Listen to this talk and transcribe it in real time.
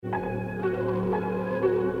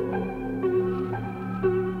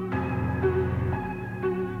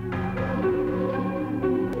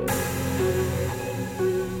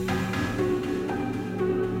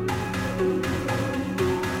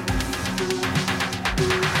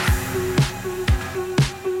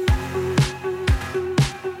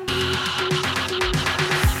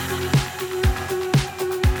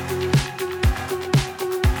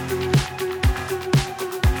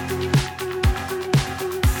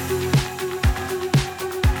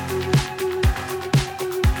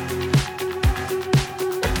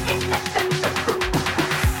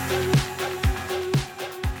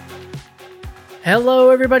Hello,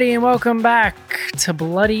 everybody, and welcome back to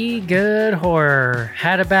Bloody Good Horror.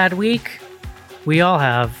 Had a bad week? We all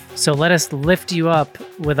have. So let us lift you up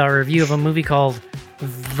with our review of a movie called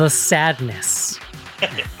The Sadness.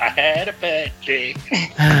 I had a bad day.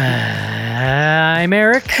 I'm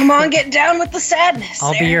Eric. Come on, get down with the sadness.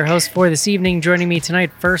 I'll be your host for this evening. Joining me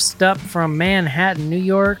tonight, first up from Manhattan, New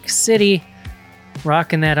York City,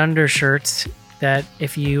 rocking that undershirt that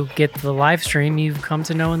if you get the live stream, you've come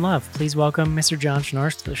to know and love. Please welcome Mr. John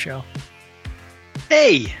Schnars to the show.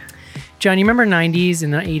 Hey! John, you remember 90s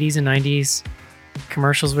and the 80s and 90s?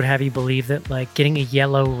 Commercials would have you believe that like getting a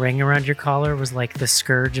yellow ring around your collar was like the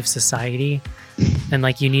scourge of society. And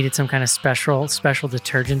like you needed some kind of special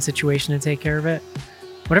detergent situation to take care of it.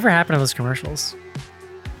 Whatever happened to those commercials?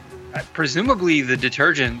 Presumably the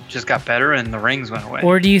detergent just got better and the rings went away.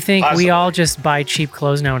 Or do you think Possibly. we all just buy cheap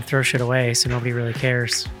clothes now and throw shit away so nobody really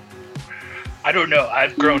cares? I don't know.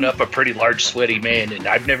 I've grown up a pretty large, sweaty man, and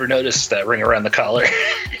I've never noticed that ring around the collar.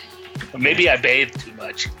 Maybe I bathed too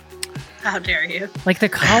much. How dare you? Like the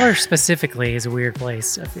collar specifically is a weird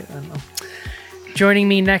place. I don't know. Joining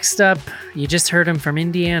me next up, you just heard him from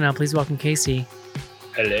Indiana. Please welcome Casey.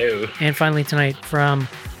 Hello. And finally tonight from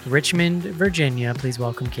Richmond, Virginia, please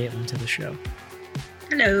welcome Caitlin to the show.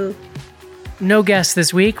 Hello. No guests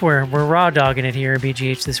this week. We're raw dogging it here at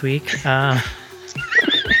BGH this week.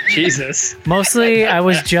 Jesus. Mostly I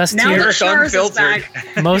was just Now too that Schnars is unfiltered.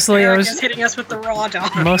 back, mostly I Eric was is hitting us with the raw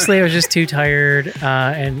dog. mostly I was just too tired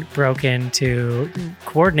and broken to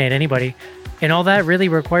coordinate anybody. And all that really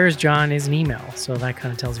requires, John, is an email. So that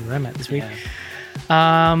kind of tells you where I'm at this week.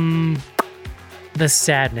 Yeah. The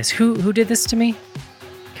Sadness. Who did this to me?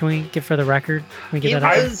 Can we get for the record? Can we get that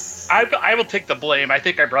out there? I will take the blame. I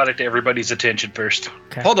think I brought it to everybody's attention first.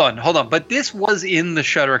 Okay. Hold on. But this was in the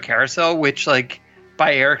Shudder carousel, which, like,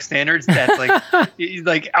 by Eric standards, that's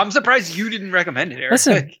like, I'm surprised you didn't recommend it, Eric.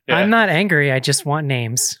 Listen, Yeah. I'm not angry. I just want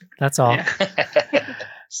names. That's all. Yeah.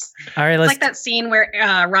 All right, It's let's. like that scene where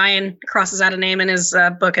Ryan crosses out a name in his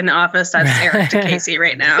book in the office. That's Eric to Casey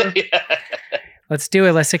right now. Yeah. Let's do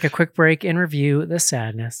it. Let's take a quick break and review The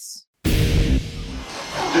Sadness. This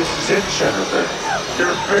is it, Jennifer.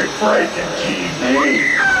 Your big break in TV.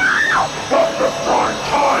 From the prime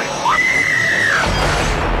time.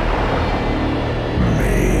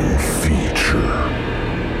 Main feature.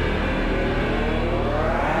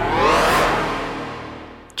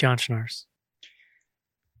 John Schnars.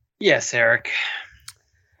 Yes, Eric.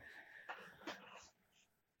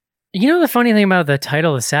 You know the funny thing about the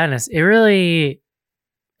title of Sadness, it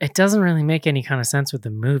doesn't really make any kind of sense with the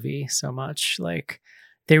movie so much. Like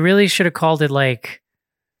they really should have called it like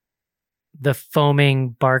the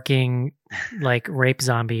foaming, barking, like rape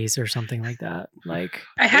zombies or something like that. Like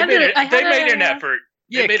I had They to. I had made a- an effort.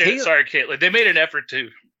 Yeah, Sorry, Caitlin. They made an effort to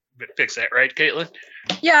fix that, right, Caitlin?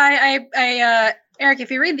 Yeah, Eric,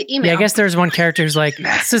 if you read the email. yeah, I guess there's one character who's like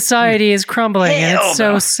society is crumbling and Hell it's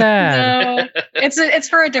so no. sad. No, it's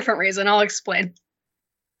for a different reason. I'll explain.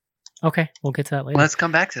 Okay, we'll get to that later. Let's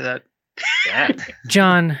come back to that. Yeah.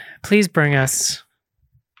 John, please bring us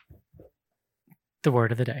the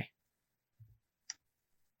word of the day.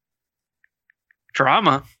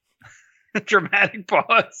 Drama. Dramatic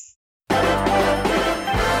pause.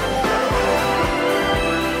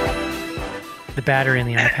 The battery in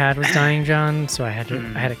the iPad was dying, John, so I had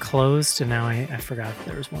it closed, and now I forgot if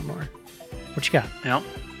there was one more. What you got? Well,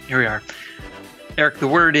 here we are. Eric, the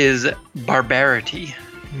word is barbarity.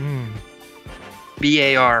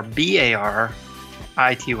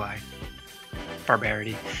 B-A-R-B-A-R-I-T-Y.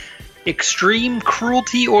 Barbarity. Extreme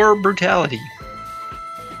cruelty or brutality.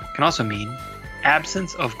 Can also mean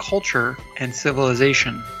absence of culture and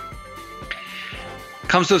civilization.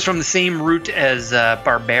 Comes to us from the same root as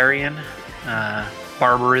barbarian,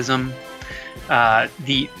 barbarism.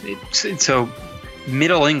 So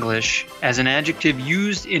Middle English as an adjective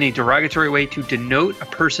used in a derogatory way to denote a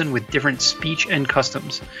person with different speech and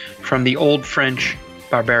customs, from the Old French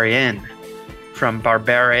barbarien, from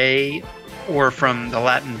barbare, or from the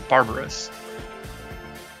Latin barbarus.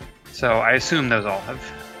 So I assume those all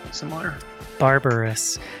have similar.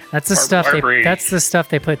 Barbarous. That's the stuff. Barbary. That's the stuff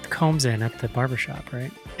they put combs in at the barbershop,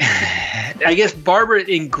 right? I guess barbar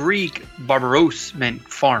in Greek, barbaros meant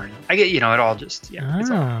foreign. I get, it all just, yeah.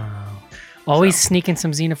 It's all, Oh, always So. sneaking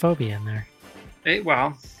some xenophobia in there.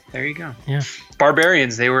 well, there you go. Yeah.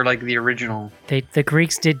 Barbarians, they were like the original. The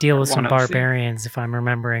Greeks did deal with some One of the- barbarians, if I'm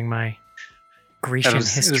remembering my Grecian It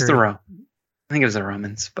was history. the I think it was the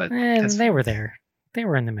Romans, but that's They were there. They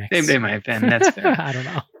were in the mix. They might have been. That's fair. I don't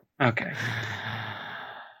know. Okay.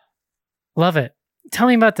 Love it. Tell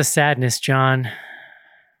me about The Sadness, John.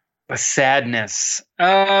 The sadness.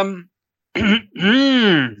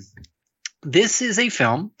 This is a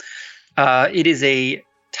film. It is a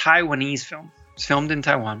Taiwanese film. It's filmed in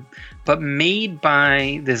Taiwan, but made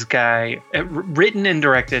by this guy, written and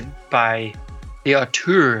directed by the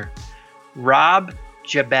auteur, Rob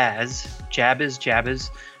Jabaz, Jabaz,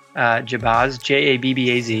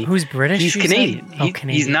 Who's British? He's you Canadian. said? Oh, Canadian.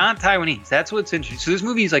 He's not Taiwanese. That's what's interesting. So this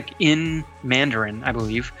movie is like in Mandarin, I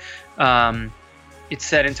believe. It's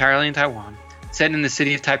set entirely in Taiwan. It's set in the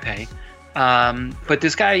city of Taipei. But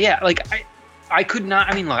this guy, yeah, like I could not.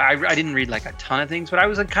 I mean, look, I didn't read like a ton of things, but I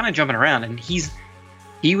was like kind of jumping around. And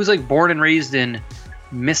he was like born and raised in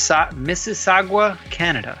Mississauga,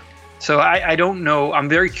 Canada. So I don't know. I'm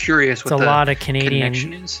very curious what the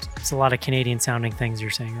connection is. It's a lot of Canadian sounding things you're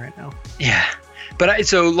saying right now. Yeah, but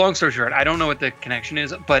so long story short, I don't know what the connection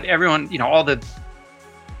is. But everyone,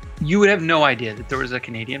 you would have no idea that there was a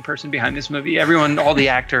Canadian person behind this movie. Everyone, all the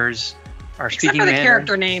actors are speaking Except for the Mandarin.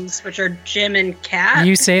 character names, which are Jim and Kat.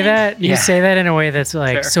 You say that. You Yeah. say that in a way that's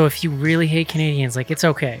like, Fair. so if you really hate Canadians, like it's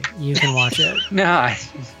okay, you can watch it. No,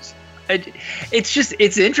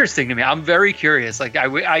 it's interesting to me. I'm very curious. Like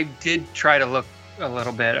I did try to look a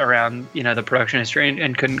little bit around, the production history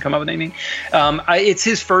and couldn't come up with anything. It's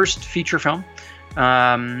his first feature film.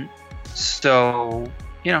 So,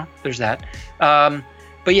 there's that.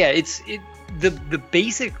 But yeah, the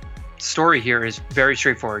basic story here is very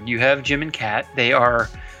straightforward. You have Jim and Kat. They are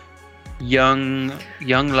young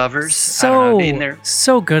lovers.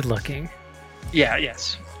 So good looking. Yeah,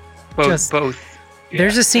 yes. Both.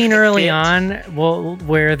 There's Yeah. a scene early Fit. on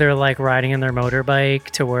where they're like riding in their motorbike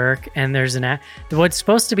to work, and there's what's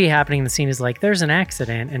supposed to be happening in the scene is like there's an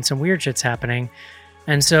accident and some weird shit's happening,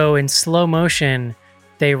 and so in slow motion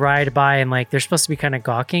they ride by and like they're supposed to be kind of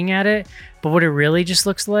gawking at it, but what it really just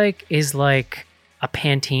looks like is like a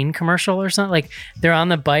Pantene commercial or something. Like they're on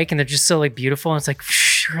the bike and they're just so like beautiful, and it's like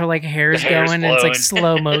her like hair's The hair's going and it's like blowing.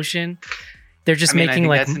 slow motion. They're just I mean, I making think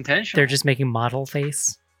like that's intentional. they're just making model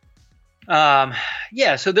face.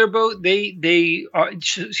 Yeah, so they're both they are.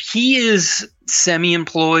 He is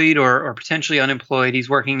semi-employed or potentially unemployed. He's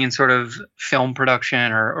working in sort of film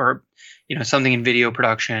production or something in video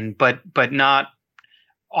production, but not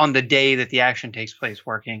on the day that the action takes place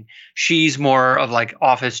working. She's more of like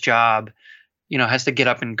office job, has to get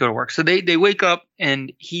up and go to work. So they wake up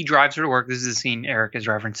and he drives her to work. This is the scene Eric is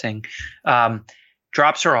referencing.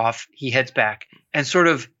 Drops her off. He heads back and sort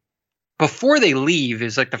of before they leave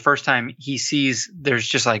is like the first time he sees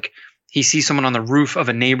he sees someone on the roof of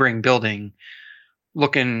a neighboring building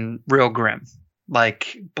looking real grim,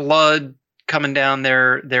 like blood coming down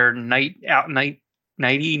their night outfit.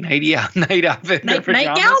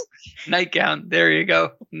 Nightgown? Nightgown. There you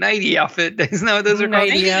go. Nighty outfit. Isn't that what those are called?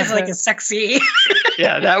 Nighty. Maybe it's like a sexy.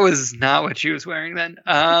 Yeah, that was not what she was wearing then.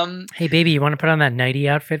 Hey baby, you want to put on that nighty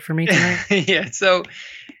outfit for me tonight? Yeah. So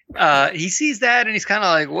he sees that and he's kind of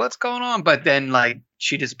like, what's going on? But then like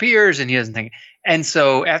she disappears and he doesn't think. And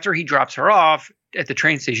so after he drops her off at the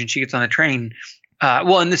train station, she gets on the train.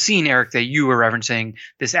 In the scene, Eric, that you were referencing,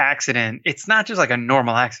 this accident, it's not just like a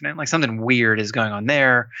normal accident, like something weird is going on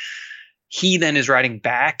there. He then is riding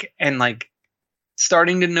back and like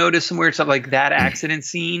starting to notice some weird stuff, like that accident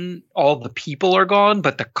scene, all the people are gone,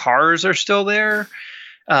 but the cars are still there.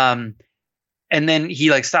 And then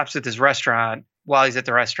he like stops at this restaurant. While he's at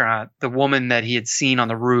the restaurant, the woman that he had seen on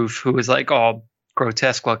the roof, who was like all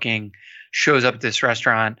grotesque looking, shows up at this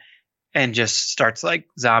restaurant and just starts like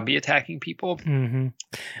zombie attacking people. Mm-hmm. And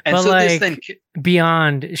But so like this then,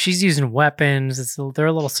 beyond, she's using weapons. They're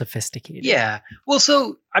a little sophisticated. yeah. Well,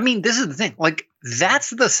 so I mean, this is the thing. Like that's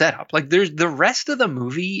the setup. Like there's the rest of the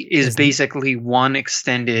movie is Isn't- basically one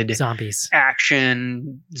extended Zombies.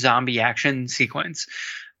 zombie action sequence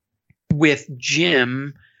with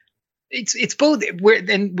Jim. It's both,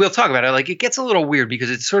 and we'll talk about it. Like it gets a little weird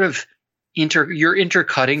because it's sort of you're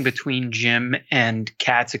intercutting between Jim and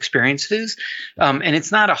Kat's experiences, and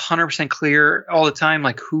it's not 100% clear all the time,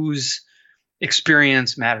 like whose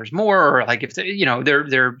experience matters more, or like if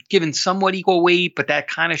they're given somewhat equal weight, but that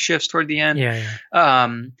kind of shifts toward the end. Yeah.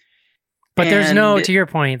 But there's to your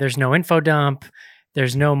point, there's no info dump.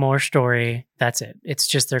 There's no more story. That's it. It's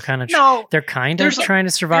just they're kind of trying to There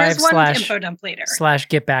survive is one info dump later. /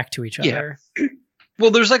 get back to each other. Well,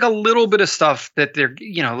 there's like a little bit of stuff that they're,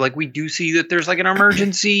 like we do see that there's like an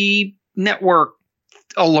emergency network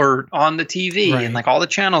alert on the TV Right. and like all the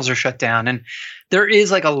channels are shut down. And there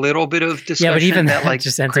is like a little bit of discussion. Yeah, but even that that like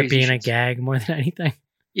just ends up crazy being a shit's- gag more than anything.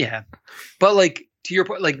 Yeah. But like to your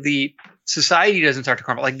point, like the society doesn't start to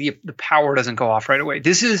crumble. Like the power doesn't go off right away.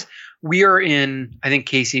 We are in, I think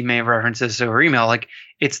Casey may have referenced this over email. Like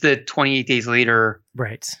it's the 28 days later.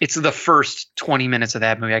 Right. It's the first 20 minutes of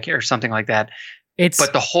that movie, or something like that.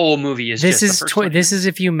 But the whole movie is this just the first this is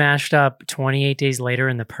if you mashed up 28 Days Later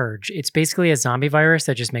in The Purge. It's basically a zombie virus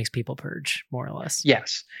that just makes people purge, more or less.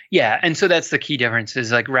 Yes. Yeah. And so that's the key difference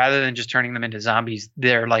is like rather than just turning them into zombies,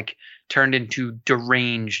 they're like turned into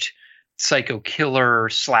deranged psycho killer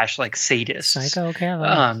 / like sadists. Psycho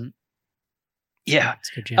killer. Yeah. That's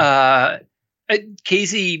good job.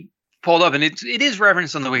 Casey pulled up and it is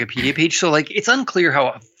referenced on the Wikipedia page. So like it's unclear how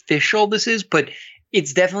official this is, but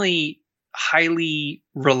it's definitely highly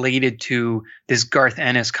related to this Garth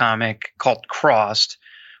Ennis comic called Crossed,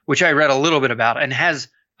 which I read a little bit about and has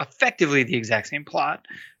effectively the exact same plot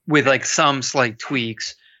with like some slight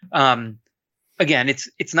tweaks. Again,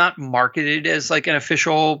 it's not marketed as like an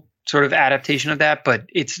official sort of adaptation of that, but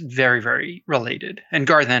it's very, very related. And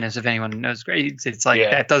Garth Ennis, if anyone knows, it's like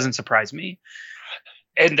that doesn't surprise me.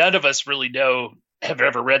 And none of us really have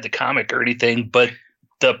ever read the comic or anything, but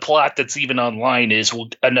the plot that's even online is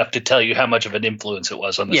enough to tell you how much of an influence it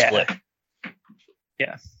was on this flick.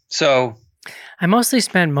 Yeah. So I mostly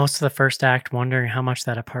spent most of the first act wondering how much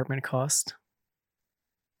that apartment cost.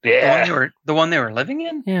 Yeah. The one they were living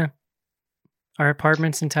in? Yeah. Are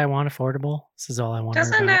apartments in Taiwan affordable? This is all I wonder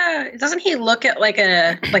about. Doesn't he look at like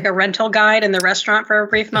a rental guide in the restaurant for a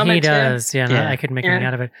brief moment? He does. Yeah. No, I couldn't make anything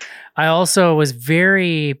out of it. I also was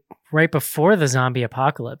right before the zombie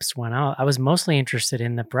apocalypse went out, I was mostly interested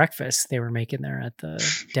in the breakfast they were making there at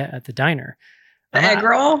the diner. The egg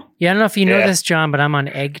roll? Yeah, I don't know if you know this, John, but I'm on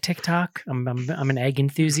egg TikTok. I'm an egg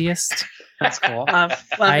enthusiast. That's cool. Love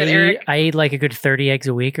it, Eric. I eat like a good 30 eggs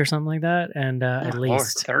a week or something like that, and at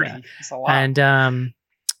least 30. Yeah. That's a lot. And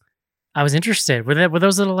I was interested. Were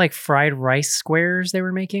those little like fried rice squares they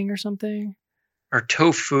were making or something? Or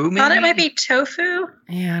tofu, maybe? I thought it might be tofu.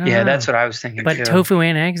 Yeah, I don't know. That's what I was thinking. But tofu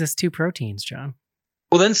and eggs, that's 2 proteins, John.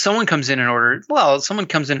 Well, then someone comes in and orders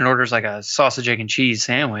like a sausage, egg, and cheese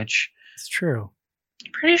sandwich. It's true.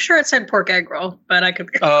 Pretty sure it said pork egg roll, but I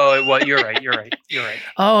could be. Oh, well, you're right.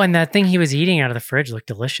 Oh, and that thing he was eating out of the fridge looked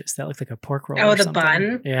delicious. That looked like a pork roll. Oh, or the something.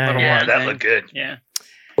 bun? Yeah. That looked good. Yeah.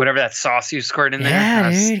 Whatever that sauce you squirted in there.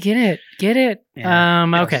 Yeah, dude, get it.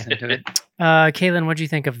 Yeah, okay. Kaylin, what'd you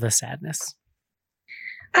think of The Sadness?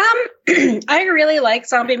 I really like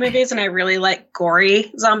zombie movies and I really like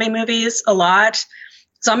gory zombie movies a lot.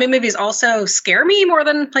 Zombie movies also scare me more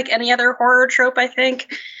than like any other horror trope, I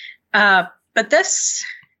think. But this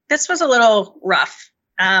was a little rough.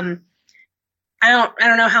 I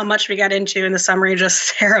don't know how much we got into in the summary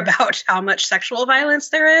just there about how much sexual violence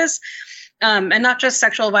there is. And not just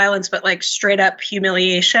sexual violence, but like straight up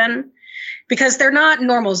humiliation, because they're not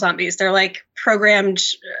normal zombies. They're like programmed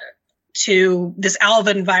to this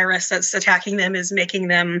Alvin virus that's attacking them is making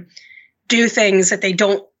them do things that they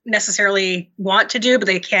don't necessarily want to do, but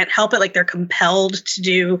they can't help it. Like they're compelled to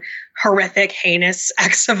do horrific, heinous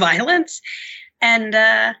acts of violence. And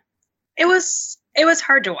it was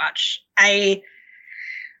hard to watch.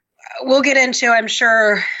 We'll get into, I'm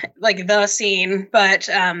sure, like the scene, but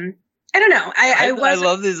I don't know. I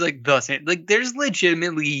love this, like the scene. Like there's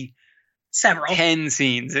legitimately several 10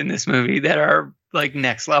 scenes in this movie that are like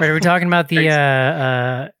next level. Wait, are we talking about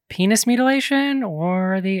the penis mutilation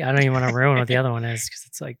or I don't even want to ruin what the other one is because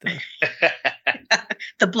it's like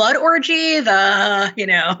the blood orgy, oh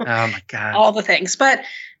my God, all the things. But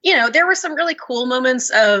there were some really cool moments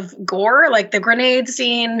of gore, like the grenade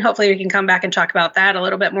scene. Hopefully we can come back and talk about that a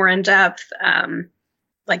little bit more in depth.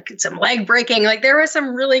 Like some leg breaking, like there was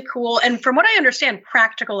some really cool, and from what I understand,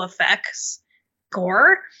 practical effects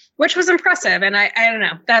gore, which was impressive. And I don't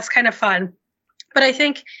know, that's kind of fun. But I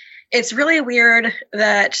think it's really weird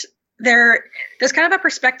that there's kind of a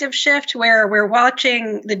perspective shift where we're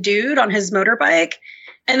watching the dude on his motorbike,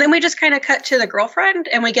 and then we just kind of cut to the girlfriend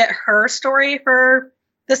and we get her story for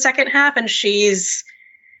the second half. And she's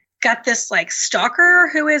got this like stalker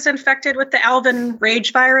who is infected with the Alvin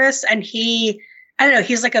rage virus. And he's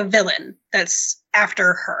like a villain that's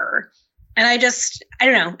after her. And I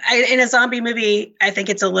don't know. In a zombie movie, I think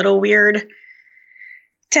it's a little weird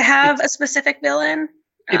to have a specific villain.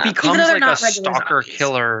 It becomes like a stalker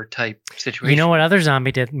killer type situation. You know what other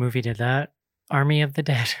zombie movie did that? Army of the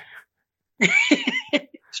Dead.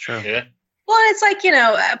 It's true. Yeah. Well, it's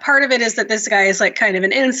like, part of it is that this guy is like kind of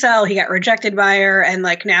an incel. He got rejected by her, and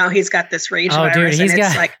like now he's got this rage virus. Dude, he's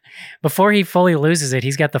got like before he fully loses it,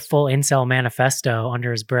 he's got the full incel manifesto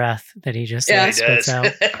under his breath that he just spits out.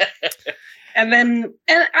 And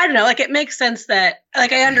I don't know, like it makes sense that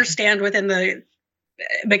like I understand within the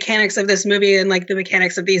mechanics of this movie and like the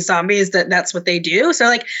mechanics of these zombies, that's what they do. So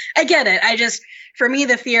like, I get it. For me,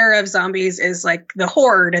 the fear of zombies is like the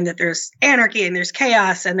horde, and that there's anarchy and there's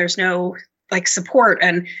chaos and there's no like support.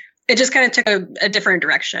 And it just kind of took a different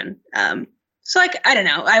direction. So like, I don't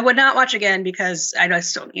know. I would not watch again because I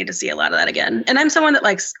just don't need to see a lot of that again. And I'm someone that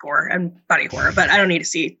likes gore and body horror, but I don't need to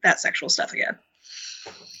see that sexual stuff again.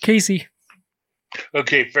 Casey.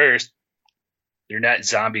 Okay, first, they're not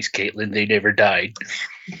zombies, Caitlin. They never died.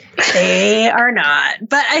 They are not.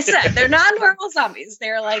 But I said they're not normal zombies.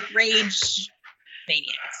 They're like rage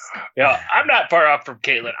maniacs. Yeah, I'm not far off from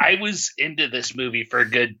Caitlin. I was into this movie for a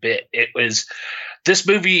good bit. It was this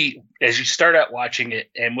movie, as you start out watching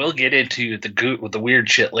it, and we'll get into the weird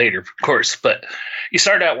shit later, of course, but you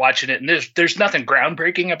start out watching it, and there's nothing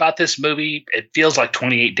groundbreaking about this movie. It feels like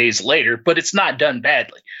 28 Days Later, but it's not done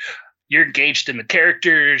badly. You're engaged in the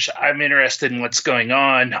characters. I'm interested in what's going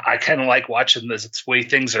on. I kind of like watching this way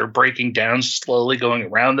things are breaking down slowly, going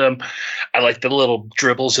around them. I like the little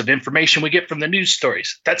dribbles of information we get from the news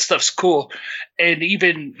stories. That stuff's cool. And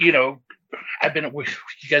even, you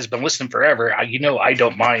guys have been listening forever. I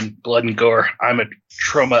don't mind blood and gore. I'm a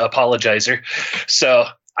trauma apologizer. So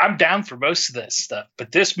I'm down for most of this stuff.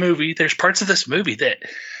 But this movie, there's parts of this movie that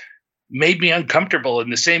made me uncomfortable in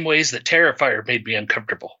the same ways that Terrifier made me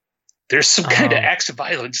uncomfortable. There's some kind of acts of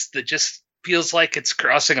violence that just feels like it's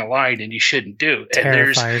crossing a line and you shouldn't do. And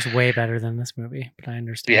Terrifier's way better than this movie, but I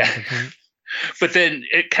understand the point. But then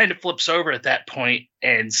it kind of flips over at that point,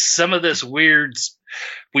 and some of this weird,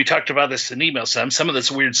 we talked about this in email, some of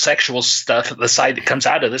this weird sexual stuff, the side that comes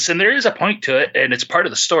out of this, and there is a point to it, and it's part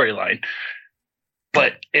of the storyline.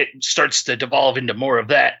 But it starts to devolve into more of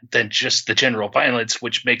that than just the general violence,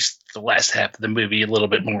 which makes the last half of the movie a little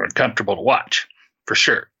bit more uncomfortable to watch, for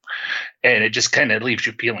sure. And it just kind of leaves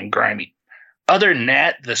you feeling grimy. Other than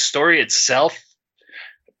that, the story itself,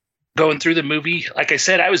 going through the movie, like I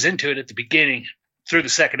said, I was into it at the beginning. Through the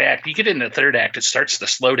second act, you get into the third act, it starts to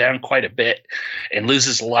slow down quite a bit and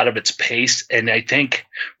loses a lot of its pace. And I think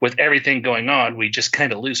with everything going on, we just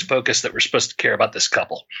kind of lose focus that we're supposed to care about this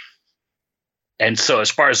couple. And so as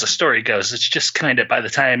far as the story goes, it's just kind of, by the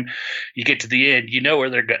time you get to the end, you know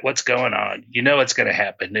what's going on, you know what's going to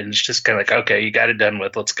happen. And it's just kind of like, okay, you got it done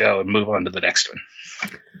with, let's go and move on to the next one.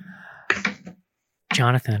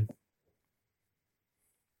 Jonathan.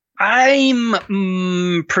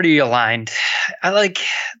 I'm pretty aligned.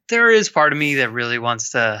 There is part of me that really wants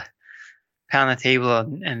to pound the table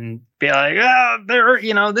and be like,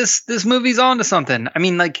 this movie's on to something. I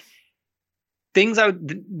mean, like,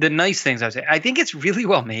 the nice things I would say, I think it's really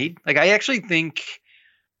well made. Like, I actually think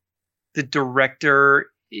the director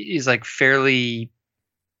is like fairly,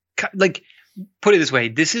 like, put it this way,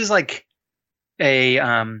 this is like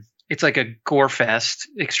it's like a gore fest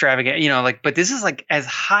extravagant, but this is like as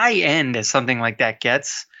high end as something like that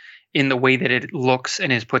gets in the way that it looks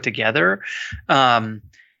and is put together.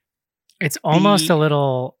 It's almost a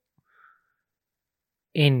little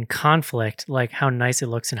in conflict, like how nice it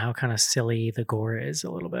looks and how kind of silly the gore is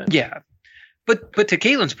a little bit. Yeah. But to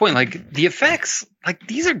Caitlin's point, like, the effects, like,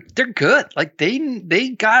 they're good. Like, they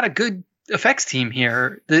got a good effects team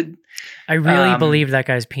here. I really believed that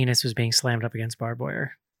guy's penis was being slammed up against barbed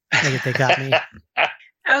wire. Like, they got me.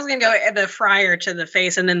 I was going to go the fryer to the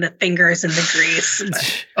face and then the fingers and the grease.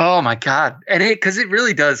 But. Oh my God. And because it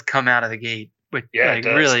really does come out of the gate with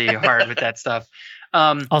really hard with that stuff.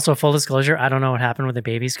 Also, full disclosure, I don't know what happened with the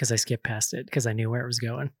babies because I skipped past it because I knew where it was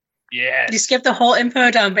going. Yeah. You skipped the whole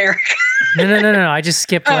info dump, Eric. No. I just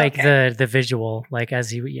skipped the visual, like, as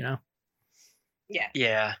he, Yeah.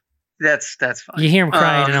 Yeah. That's fine. You hear him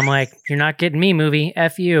crying and I'm like, you're not getting me, movie.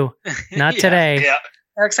 F you. Not today. Yeah.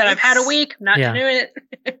 Eric said, I've had a week, not doing it.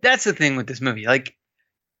 That's the thing with this movie. Like,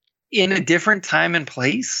 in a different time and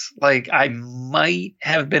place, like, I might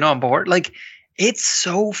have been on board. Like, it's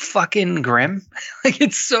so fucking grim. Like,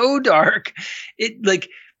 it's so dark. It, like,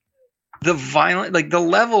 the violent, like, the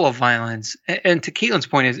level of violence, and to Caitlin's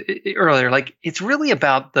point is earlier, like, it's really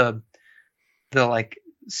about the like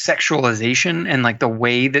sexualization and like the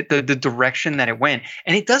way that the direction that it went.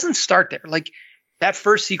 And it doesn't start there. Like, that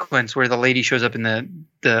first sequence where the lady shows up in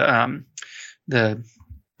the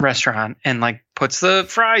restaurant and like puts the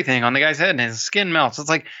fry thing on the guy's head and his skin melts. It's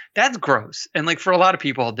like, that's gross. And like, for a lot of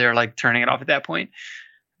people, they're like turning it off at that point.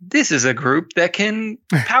 This is a group that can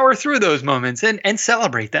power through those moments and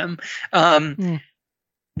celebrate them. When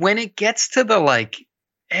it gets to the, like,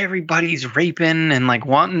 everybody's raping and like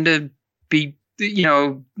wanting to be,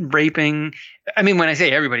 raping. I mean, when I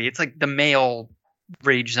say everybody, it's like the male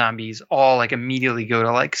rage zombies all like immediately go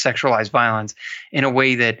to like sexualized violence in a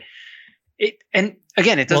way that And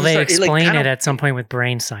again, it doesn't. Well, they start, explain kind it of, at some point with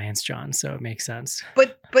brain science, John, so it makes sense.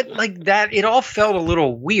 but like that, it all felt a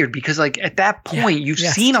little weird because like at that point, you've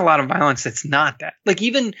seen a lot of violence that's not that. Like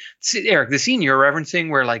even Eric, the scene you're referencing,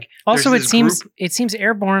 where like also it seems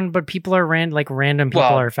airborne, but people are random people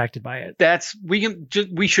are affected by it.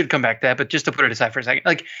 We should come back to that, but just to put it aside for a second,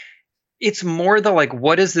 like it's more the like,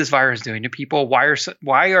 what is this virus doing to people?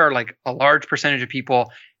 Why are like a large percentage of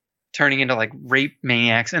people turning into like rape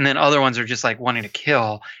maniacs, and then other ones are just like wanting to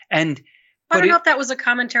kill? And I don't know if that was a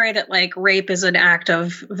commentary that like rape is an act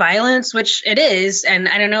of violence, which it is, and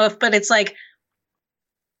I don't know but it's like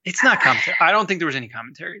it's not commentary. I don't think there was any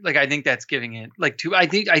commentary. Like I think that's giving it like to. I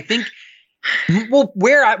think. Well,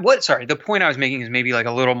 the point I was making is maybe like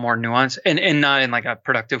a little more nuanced and not in like a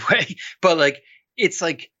productive way, but like it's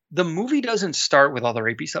like the movie doesn't start with all the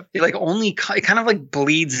rapey stuff. It like it kind of like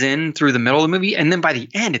bleeds in through the middle of the movie. And then by the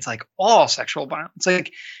end, it's like all sexual violence.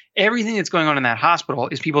 Like everything that's going on in that hospital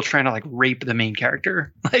is people trying to like rape the main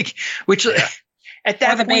character. Like, which at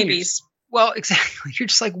that or the point, babies. Well, exactly. You're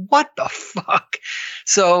just like, what the fuck?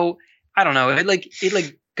 So I don't know.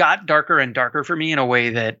 It got darker and darker for me in a way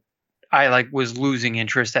that I like was losing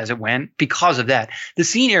interest as it went because of that. The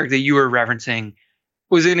scene, Eric, that you were referencing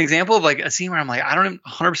was an example of like a scene where I'm like, I don't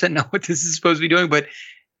 100% know what this is supposed to be doing, but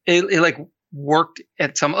it like worked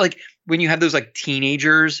at some, like when you have those like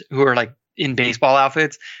teenagers who are like in baseball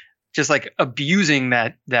outfits, just like abusing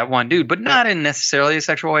that one dude, but not in necessarily a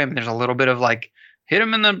sexual way. I mean, there's a little bit of like hit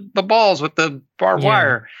him in the balls with the barbed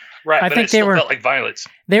wire. Right. I but think it still they were felt like violence.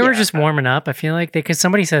 They were just warming up. I feel like because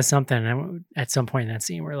somebody says something at some point in that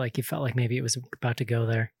scene where like you felt like maybe it was about to go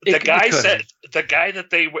there. The guy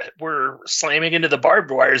that they were slamming into the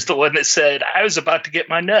barbed wire is the one that said, "I was about to get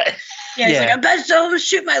my nut." Yeah, he's like, "I'm about to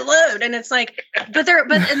shoot my load," and it's like, and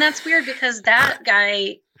that's weird because that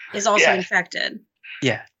guy is also infected.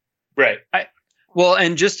 Yeah, right. Well,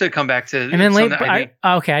 and just to come back to, and then later, I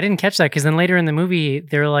didn't catch that because then later in the movie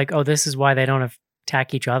they're like, "Oh, this is why they don't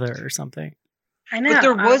attack each other or something." I know. But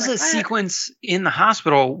there was a sequence in the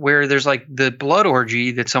hospital where there's like the blood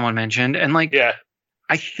orgy that someone mentioned, and like,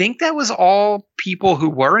 I think that was all people who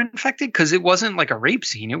were infected because it wasn't like a rape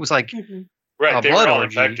scene; it was like right, they blood were all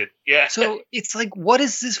orgy. infected. Yeah. So it's like, what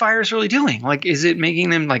is this virus really doing? Like, is it making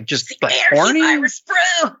them like just like horny? Virus,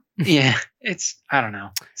 bro. Yeah, I don't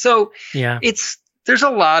know. So there's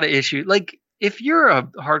a lot of issues. Like, if you're a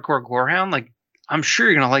hardcore gorehound, like I'm sure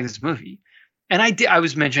you're gonna like this movie. And I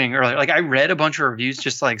was mentioning earlier, like I read a bunch of reviews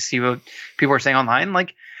just to like see what people were saying online.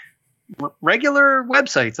 Like regular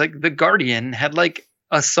websites, like The Guardian had like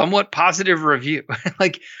a somewhat positive review,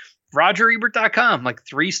 like RogerEbert.com, like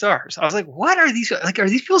 3 stars. I was like, what are these? Like, are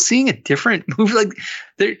these people seeing a different movie? Like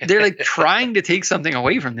they're like trying to take something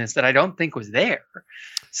away from this that I don't think was there.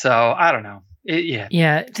 So I don't know.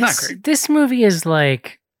 It's not great. This movie is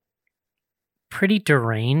like pretty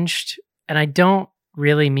deranged, and I don't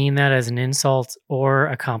really mean that as an insult or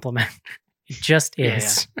a compliment. It just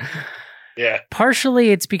is. Yeah.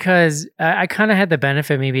 Partially it's because I kind of had the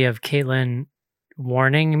benefit maybe of Caitlin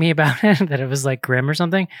warning me about it, that it was like grim or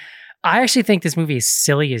something. I actually think this movie is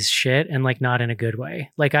silly as shit and like not in a good way.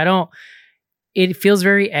 Like it feels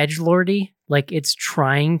very edgelordy. Like it's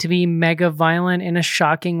trying to be mega violent in a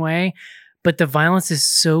shocking way, but the violence is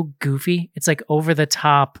so goofy. It's like over the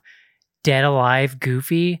top, dead alive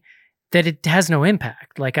goofy that it has no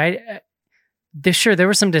impact. Like there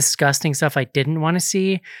was some disgusting stuff I didn't want to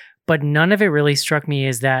see, but none of it really struck me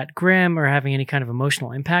as that grim or having any kind of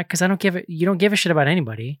emotional impact because you don't give a shit about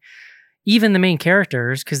anybody, even the main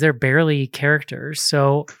characters, because they're barely characters.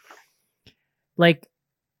 So like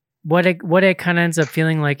what it kind of ends up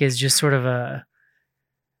feeling like is just sort of a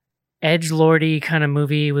edgelordy kind of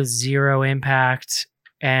movie with zero impact.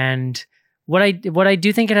 And what I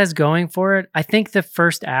do think it has going for it, I think the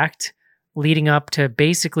first act leading up to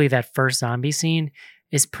basically that first zombie scene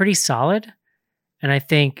is pretty solid. And I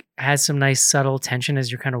think has some nice subtle tension as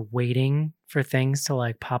you're kind of waiting for things to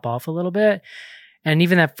like pop off a little bit. And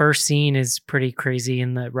even that first scene is pretty crazy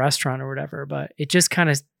in the restaurant or whatever, but it just kind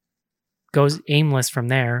of goes aimless from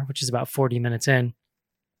there, which is about 40 minutes in.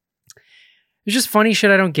 It's just funny shit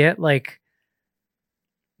I don't get. Like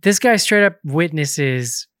this guy straight up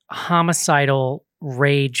witnesses homicidal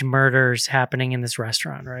rage murders happening in this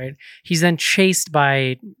restaurant, right? He's then chased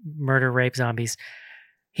by murder, rape zombies.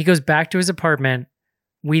 He goes back to his apartment.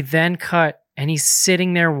 We then cut and he's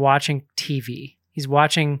sitting there watching TV. He's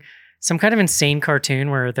watching some kind of insane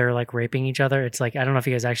cartoon where they're like raping each other. It's like, I don't know if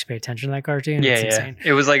you guys actually pay attention to that cartoon. Yeah, it's insane.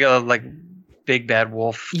 It was like a big bad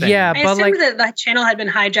wolf thing. Yeah, I but assumed like, that channel had been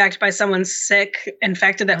hijacked by someone sick,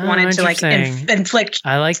 infected that Oh, wanted to like interesting. inflict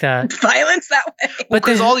I like that. violence that way. But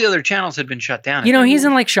because the- all the other channels had been shut down. You know, he's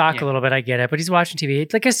in like shock Yeah. a little bit. I get it, but he's watching TV.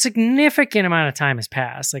 It's like a significant amount of time has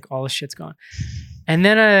passed. Like all the shit's gone. And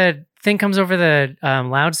then a thing comes over the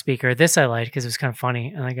loudspeaker. This I liked because it was kind of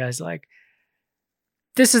funny. And the guy's like,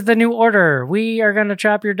 "This is the new order. We are going to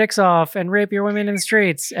chop your dicks off and rape your women in the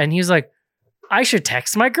streets." And he's like, "I should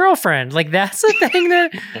text my girlfriend." Like that's the thing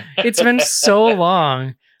that it's been so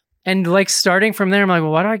long. And like starting from there, I'm like,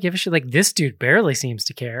 well, why do I give a shit? Like this dude barely seems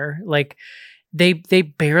to care. Like they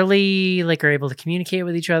barely like are able to communicate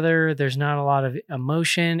with each other. There's not a lot of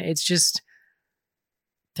emotion. It's just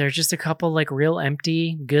they're just a couple like real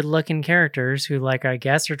empty, good looking characters who like I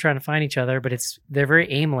guess are trying to find each other, but they're very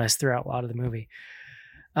aimless throughout a lot of the movie.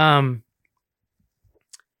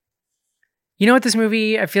 You know what this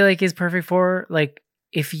movie I feel like is perfect for? Like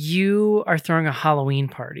if you are throwing a Halloween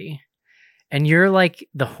party and you're like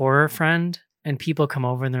the horror friend and people come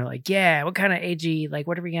over and they're like, yeah, what kind of edgy, like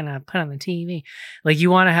what are we gonna put on the TV? Like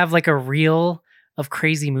you want to have like a reel of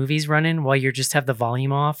crazy movies running while you just have the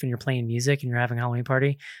volume off and you're playing music and you're having a Halloween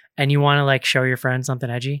party and you want to like show your friends something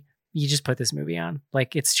edgy, you just put this movie on.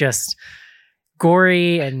 Like it's just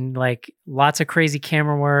gory and like lots of crazy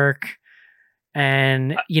camera work.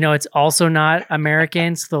 And you know, it's also not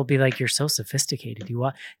American, so they'll be like, "You're so sophisticated."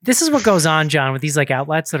 This is what goes on, John, with these like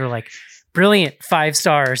outlets that are like brilliant 5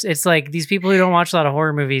 stars. It's like these people who don't watch a lot of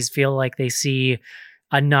horror movies feel like they see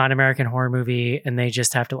a non-American horror movie and they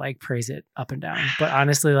just have to like praise it up and down. But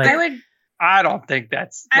honestly, like I don't think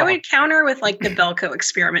that's. I would counter with like the Belko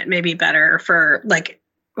experiment, maybe better for like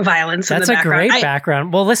violence. That's in the a great background.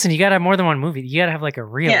 background. Well, listen, you got to have more than one movie. You got to have like a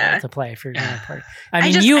reel Yeah. to play for your dinner party. I I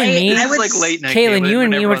mean, just- you and I- me, I This is would like late night. Caitlin, you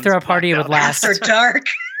and when me would throw a everyone's party blacked with out. last. After dark.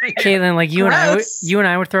 Caitlin, like you Gross. and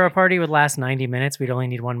I would throw a party would last 90 minutes. We'd only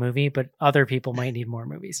need one movie, but other people might need more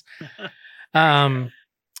movies.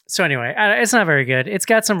 So anyway, it's not very good. It's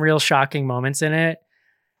got some real shocking moments in it.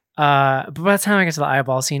 But by the time I get to the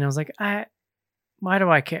eyeball scene, I was like, why do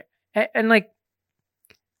I care? And like,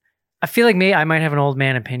 I feel like I might have an old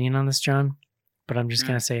man opinion on this, John, but I'm just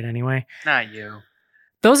going to say it anyway. Not you.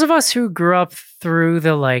 Those of us who grew up through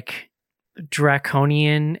the like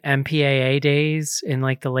draconian MPAA days in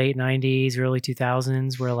like the late 90s, early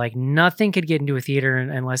 2000s, where like nothing could get into a theater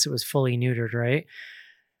unless it was fully neutered, right?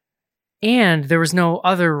 And there was no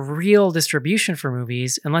other real distribution for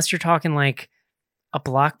movies unless you're talking like a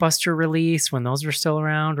Blockbuster release when those were still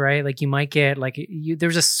around, right? Like you might get like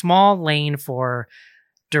there's a small lane for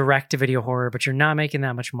direct to video horror, but you're not making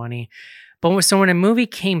that much money. But when a movie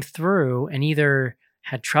came through and either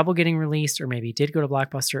had trouble getting released or maybe did go to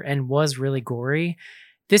Blockbuster and was really gory,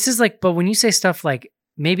 this is like, but when you say stuff like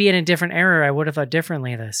maybe in a different era, I would have thought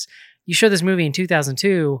differently of this. You showed this movie in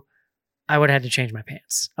 2002, I would have had to change my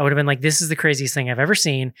pants. I would have been like, this is the craziest thing I've ever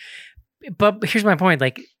seen. But here's my point.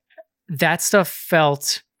 Like that stuff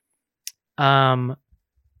felt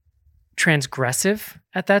transgressive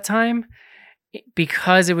at that time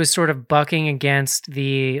because it was sort of bucking against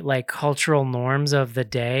the like cultural norms of the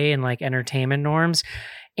day and like entertainment norms.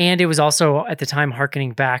 And it was also at the time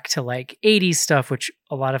hearkening back to like 80s stuff, which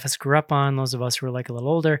a lot of us grew up on, those of us who were like a little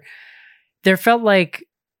older. There felt like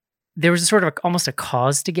there was sort of almost a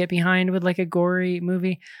cause to get behind with like a gory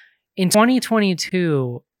movie. In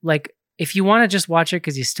 2022, like if you want to just watch it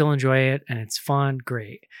because you still enjoy it and it's fun,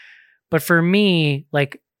 great. But for me,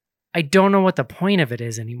 like I don't know what the point of it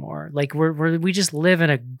is anymore. Like we just live in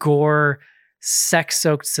a gore,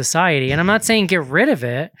 sex-soaked society. And I'm not saying get rid of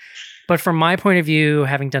it, but from my point of view,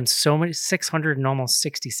 having done so many 600 and almost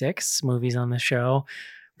 66 movies on the show,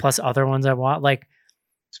 plus other ones I watched, like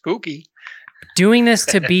Spooky. doing this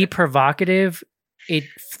to be provocative, it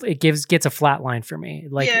gets a flat line for me.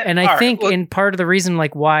 Like, Yeah, and I all right, think well- in part of the reason,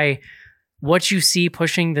 like why what you see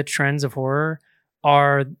pushing the trends of horror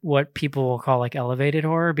are what people will call like elevated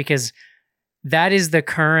horror, because that is the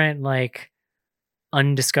current like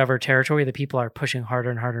undiscovered territory that people are pushing harder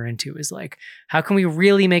and harder into, is like, how can we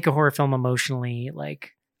really make a horror film emotionally?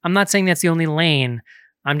 Like, I'm not saying that's the only lane.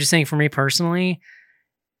 I'm just saying for me personally,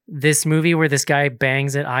 this movie where this guy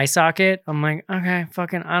bangs at eye socket, I'm like, okay,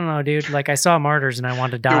 fucking, I don't know, dude. Like I saw Martyrs and I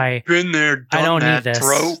wanted to die. You've been there, done I don't that, need this.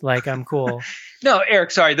 trope. Like I'm cool. No,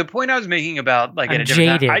 Eric, sorry. The point I was making about like I'm at a different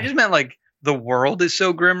jaded. time, I just meant like the world is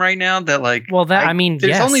so grim right now that like Well, that I mean, there's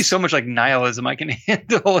yes. only so much like nihilism I can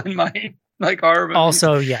handle in my like horror movies.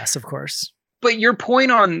 Also, yes, of course. But your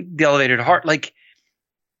point on the elevated heart, like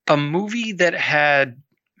a movie that had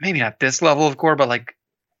maybe not this level of gore, but like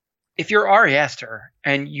if you're Ari Aster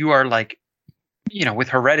and you are like, you know, with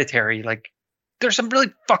Hereditary, like there's some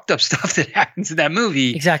really fucked up stuff that happens in that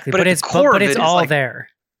movie. Exactly. But But at it's the core but of it's it is all like- there.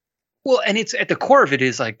 Well, and it's at the core of it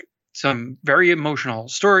is like some very emotional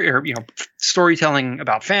story, or storytelling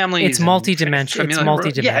about families. It's and multi-dimensional. It's familial-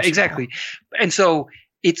 multi-dimensional. Yeah, exactly. And so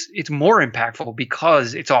it's more impactful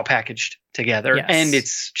because it's all packaged together Yes. and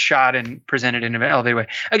it's shot and presented in an elevated way.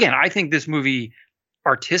 Again, I think this movie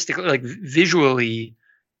artistically, like visually,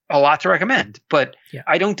 a lot to recommend. But Yeah.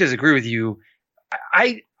 I don't disagree with you.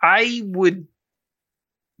 I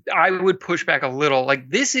would push back a little. Like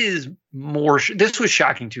this is more. This was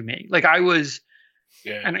shocking to me. Like I was.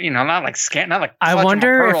 Yeah. And not like not like I clutching my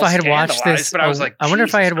wonder if pearls I had watched scandalized, this. but I was like, I wonder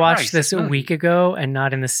if I Jesus had watched Christ, this a movie. week ago and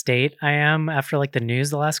not in the state I am after like the news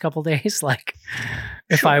the last couple days. Like,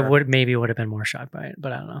 if I Sure. would have been more shocked by it,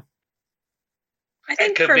 but I don't know. I That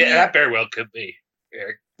think could for be. me, That very well could be.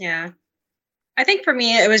 Eric. yeah. I think for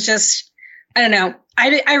me, it was just, I don't know.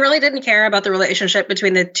 I really didn't care about the relationship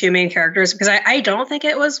between the two main characters because I don't think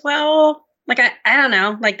it was well. Like, I don't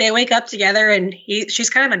know. Like, they wake up together and she's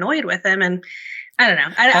kind of annoyed with him. And I don't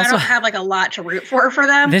know. I Also- don't have like a lot to root for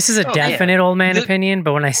them. This is a Oh, yeah. definite old man The- opinion,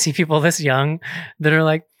 but when I see people this young that are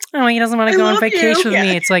like, oh, he doesn't want I to go on love vacation you. with me,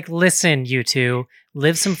 Yeah. it's like, listen, you two,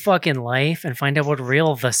 live some fucking life and find out what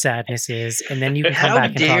real the sadness is, and then you can come How back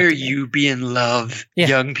and talk dare to me. you be in love, Yeah.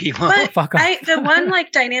 young people? But Fuck off. the one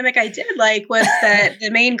like dynamic I did like was that the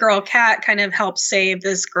main girl, Kat, kind of helps save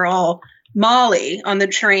this girl, Molly, on the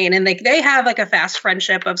train, and they have like a fast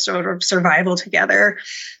friendship of sort of survival together.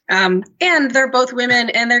 And they're both women,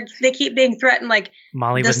 and they keep being threatened. Like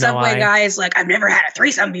Molly the with no subway eye. guy is like, I've never had a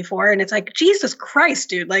threesome before, and it's like, Jesus Christ,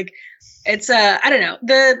 dude! Like, it's I don't know,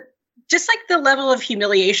 just like the level of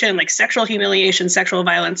humiliation, like sexual humiliation, sexual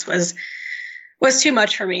violence was too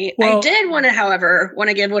much for me. Well- I did want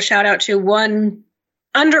to give a shout out to one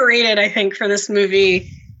underrated, I think, for this movie,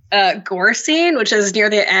 gore scene, which is near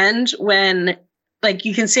the end when like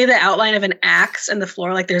you can see the outline of an axe in the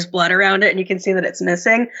floor, like there's blood around it, and you can see that it's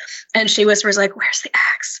missing. And she whispers like, "Where's the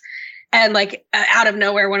axe?" And like out of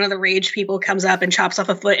nowhere, one of the rage people comes up and chops off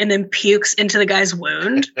a foot and then pukes into the guy's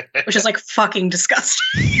wound, which is like fucking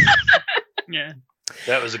disgusting. Yeah.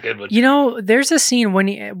 That was a good one. You know, there's a scene when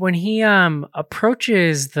he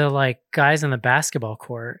approaches the like guys on the basketball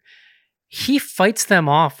court. He fights them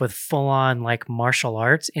off with full on like martial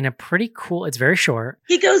arts in a pretty cool. It's very short.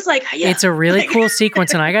 He goes like, yeah. It's a really cool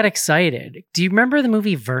sequence, and I got excited. Do you remember the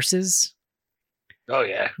movie Versus? Oh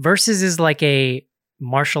yeah. Versus is like a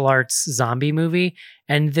martial arts zombie movie,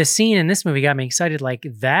 and the scene in this movie got me excited. Like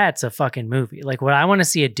that's a fucking movie. Like what I want to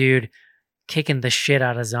see a dude kicking the shit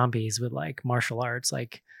out of zombies with like martial arts.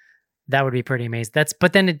 Like that would be pretty amazing.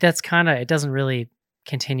 But then it doesn't really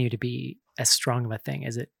continue to be as strong of a thing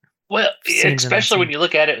as it. Well, Scenes in that especially when scene. you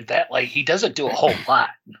look at it that like he doesn't do a whole lot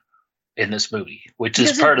in this movie, which He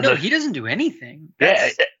is doesn't- part of no, the he doesn't do anything. yeah,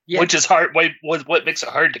 That's- yeah. which is hard. What makes it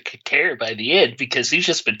hard to care by the end because he's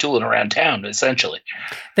just been tooling around town essentially.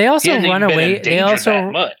 They He also hasn't even run been away. in They danger that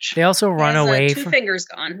also much. run Has, away two from. fingers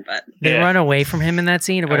gone, but They Yeah. run away from him in that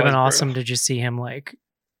scene. It would That have been was awesome brutal. to just see him like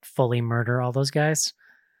fully murder all those guys.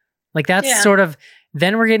 Like that's Yeah. sort of.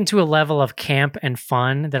 Then we're getting to a level of camp and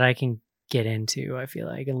fun that I can get into. I feel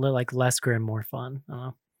like a little like less grim, more fun. I don't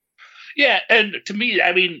know. Yeah, and to me,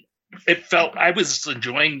 I mean, it felt I was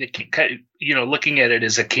enjoying looking at it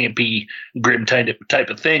as a campy, grim type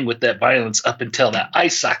of thing with that violence up until that eye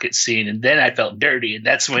socket scene, and then I felt dirty, and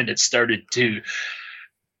that's when it started to.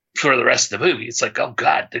 For the rest of the movie, it's like, oh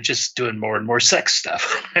god, they're just doing more and more sex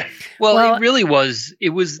stuff. Well- It really was. It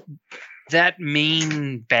was that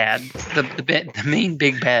main bad, the main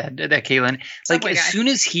big bad that Caitlin. Like Subway as guy. soon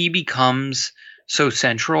as he becomes so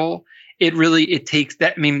central, it takes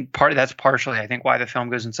that. I mean, that's partially I think why the film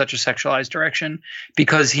goes in such a sexualized direction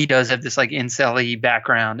because he does have this like incel-y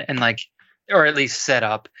background and like, or at least set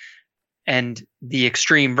up, and the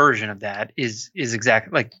extreme version of that is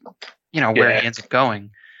exactly like where Yeah. he ends up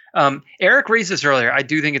going. Eric raised this earlier. I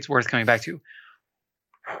do think it's worth coming back to.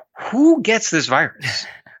 Who gets this virus?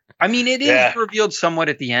 I mean, it is Yeah. revealed somewhat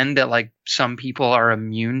at the end that like some people are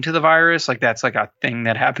immune to the virus. Like that's like a thing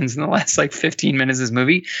that happens in the last like 15 minutes of this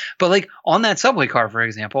movie. But like on that subway car, for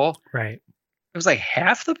example, Right. it was like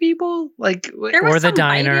half the people. Like there was Or the some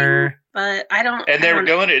diner. biting, but I don't. and they I were don't-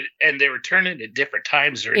 going it, and they were turning at different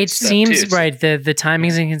times. Or It stuff, seems too. So- right. The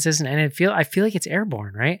timing's inconsistent, and I feel like it's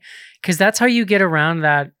airborne, right? Because that's how you get around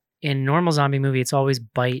that in normal zombie movie. It's always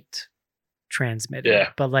bite transmitted. Yeah.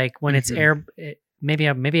 But like when it's Mhm.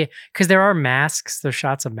 maybe because there are masks. There's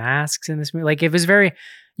shots of masks in this movie. Like it was very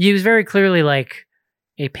clearly like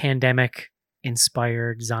a pandemic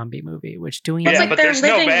inspired zombie movie. Which doing It's Yeah, like but they're there's no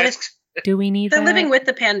living with masks. Do we need They're that? living with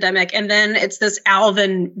the pandemic, and then it's this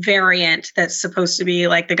Alvin variant that's supposed to be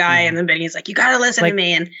like the guy, and then Benny's like, "You gotta listen to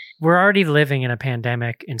me." And we're already living in a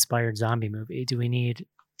pandemic-inspired zombie movie. Do we need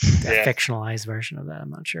a Yeah. fictionalized version of that? I'm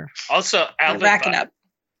not sure. Also, rack it up.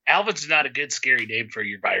 Alvin's not a good scary name for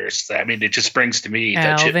your virus. I mean, it just brings to me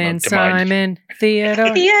that Alvin, chipmunk to mind. Simon,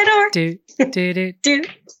 Theodore. Theodore. Do, do, do, Do,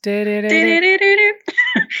 do, do, do, do.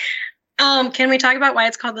 do. Can we talk about why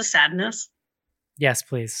it's called the sadness? Yes,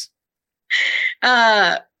 please.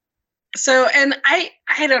 So, and I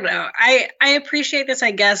don't know. I appreciate this,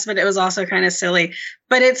 I guess, but it was also kind of silly.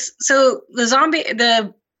 But it's so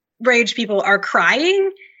the rage people are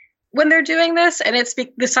crying when they're doing this, and it's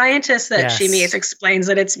the scientist that she Yes. meets explains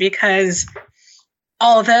that it's because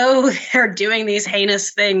although they're doing these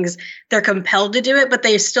heinous things, they're compelled to do it, but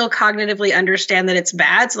they still cognitively understand that it's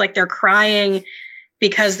bad. So like they're crying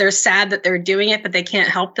because they're sad that they're doing it, but they can't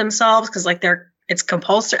help themselves because like it's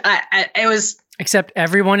compulsory. It was. Except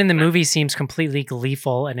everyone in the movie seems completely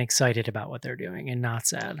gleeful and excited about what they're doing and not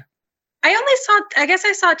sad. I guess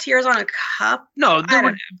I saw tears on a cup. No, I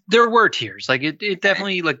don't there were tears. Like it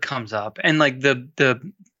definitely like comes up, and like the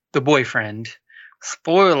boyfriend.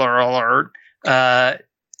 Spoiler alert. I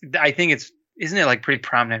think isn't it like pretty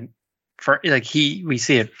prominent for like we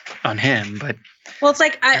see it on him, but Well, it's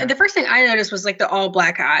like the first thing I noticed was like the all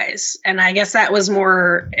black eyes, and I guess that was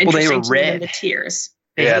more interesting were to me than red. the tears.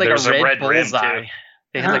 they Yeah, had like there's a a red red rim, bullseye. too.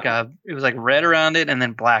 They had like it was like red around it and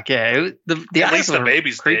then black. Yeah, the At eyes least the were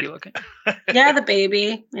babies creepy did. looking. Yeah, the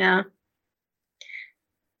baby. Yeah.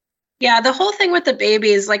 Yeah, the whole thing with the baby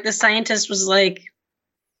is like the scientist was like,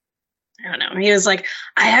 I don't know. He was like,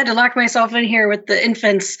 I had to lock myself in here with the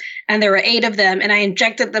infants, and there were 8 of them, and I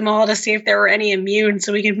injected them all to see if there were any immune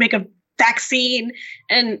so we could make a vaccine.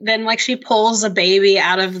 And then like she pulls a baby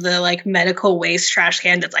out of the like medical waste trash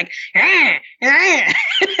can that's like,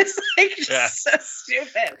 it's like just Yeah. so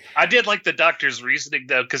stupid. I did like the doctor's reasoning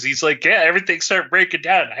though, because he's like, yeah, everything started breaking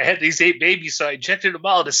down. I had these 8 babies, so I injected them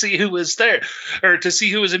all to see who was there, or to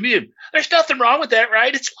see who was immune. There's nothing wrong with that,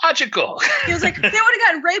 right? It's logical. He was like, they would have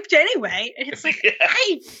gotten raped anyway. And it's like,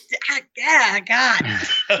 Yeah.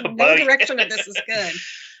 God, no Buddy. direction of this is good.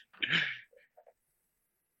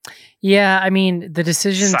 Yeah, I mean, the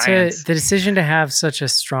Science. decision to have such a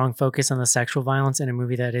strong focus on the sexual violence in a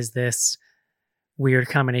movie that is this weird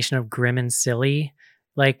combination of grim and silly,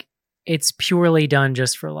 like it's purely done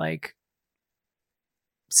just for like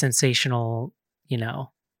sensational,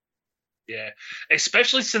 Yeah,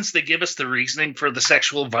 especially since they give us the reasoning for the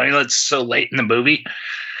sexual violence so late in the movie.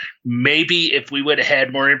 Maybe if we would have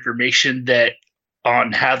had more information that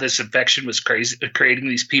on how this infection was creating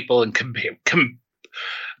these people and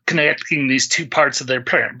connecting these two parts of their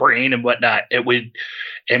brain and whatnot, and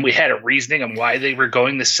we had a reasoning on why they were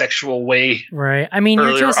going the sexual way right? I mean,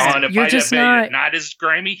 earlier on. If you're I'd just have made not, it not as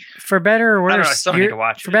grimy. for better or I don't know, I worse, still need to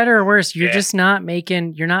watch for it. better or worse, you're Yeah. just not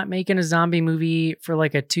making a zombie movie for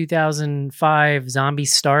like a 2005 zombie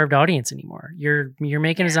starved audience anymore. You're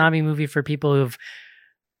making a zombie movie for people who've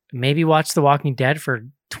maybe watched The Walking Dead for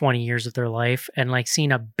 20 years of their life and like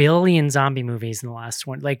seen a billion zombie movies in the last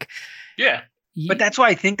 20. Like, Yeah. But that's why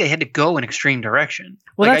I think they had to go in extreme direction.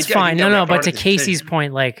 well, Like, that's I think fine. that No, was no. But part to of the Casey's decision.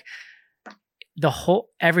 point, like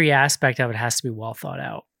every aspect of it has to be well thought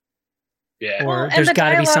out. Yeah. Or and there's the got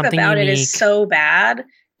to be dialogue something about it unique. is so bad.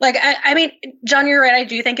 Like, I mean, John, you're right. I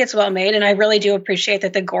do think it's well made, and I really do appreciate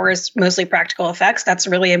that the gore is mostly practical effects. That's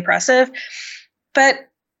really impressive. But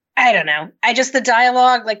I don't know. The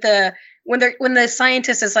dialogue, like when the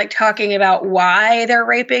scientist is like talking about why they're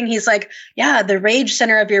raping, he's like, yeah, the rage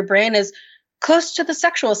center of your brain is close to the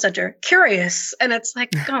sexual center. Curious. And it's like,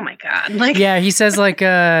 oh my God. Like, Yeah, he says like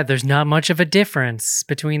there's not much of a difference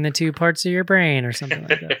between the two parts of your brain or something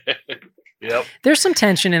like that. Yep. There's some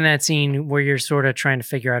tension in that scene where you're sort of trying to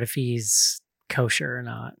figure out if he's kosher or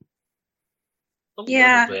not. A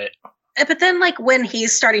Yeah. little bit. but then like when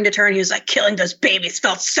he's starting to turn, he was like, killing those babies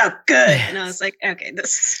felt so good. And I was like, okay,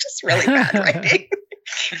 this is just really bad writing.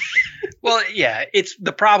 Well, yeah, it's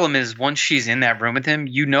the problem is once she's in that room with him,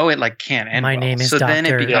 it like can't end. My well. name is so then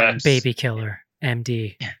it Dr. becomes Baby Killer,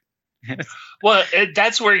 MD. Well,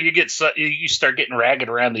 that's where you start getting ragged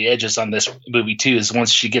around the edges on this movie too. Is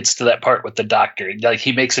once she gets to that part with the doctor, like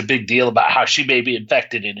he makes a big deal about how she may be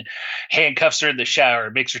infected and handcuffs her in the shower,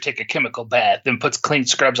 makes her take a chemical bath, then puts clean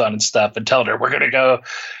scrubs on and stuff, and tells her we're gonna go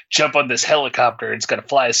jump on this helicopter and it's gonna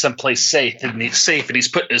fly us someplace safe. And he's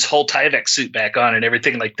putting his whole Tyvek suit back on and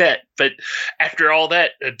everything like that. But after all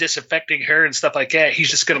that, disinfecting her and stuff like that, he's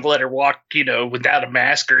just gonna let her walk, without a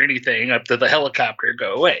mask or anything up to the helicopter and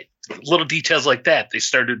go away. Little details like that they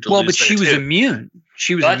started to lose but she there, was too. immune.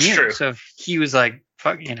 She was That's immune. true. So he was like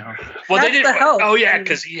fuck, you know. Well, That's they didn't. the hope. Oh yeah,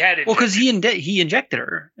 because he had it. Well, because he injected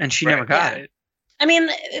her and she Right. never got Yeah. it. I mean,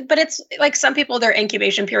 but it's like some people, their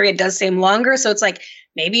incubation period does seem longer. So it's like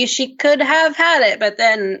maybe she could have had it, but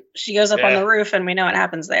then she goes up on Yeah. the roof and we know what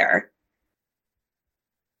happens there.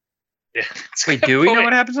 Yeah. Wait, do we know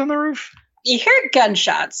what happens on the roof? You hear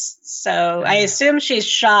gunshots. So I assume she's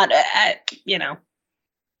shot at,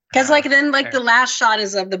 because like then like Okay. the last shot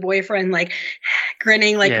is of the boyfriend like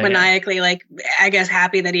grinning like Yeah, maniacally, like I guess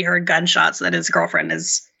happy that he heard gunshots, that his girlfriend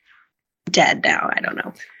is dead now. I don't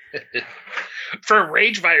know. For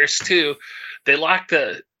Rage Virus 2, they lock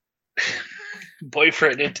the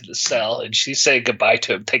boyfriend into the cell and she's saying goodbye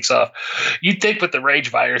to him, takes off. You'd think with the Rage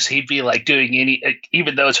Virus, he'd be like doing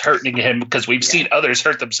even though it's hurting him, because we've seen others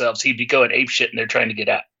hurt themselves, he'd be going ape shit and they're trying to get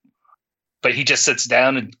out. But he just sits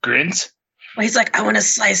down and grins. Well, he's like, I want to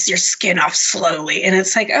slice your skin off slowly. And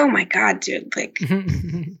it's like, oh my God, dude. Like,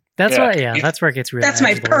 That's Yeah. what. Yeah, that's where it gets real. that's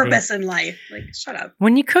my edgelordy. purpose in life. Like, shut up.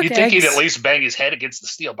 When you cook You'd think eggs, he'd at least bang his head against the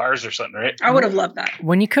steel bars or something, right? I would have loved that.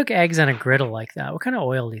 when you cook eggs on a griddle like that, what kind of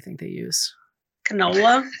oil do you think they use?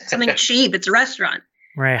 Canola, something cheap. It's a restaurant.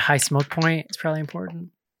 Right, high smoke point is probably important.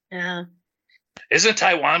 Yeah. Isn't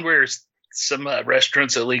Taiwan where some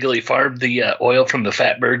restaurants illegally farm the oil from the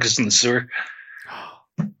fat burgers in the sewer?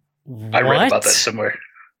 I read about that somewhere.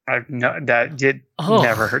 I've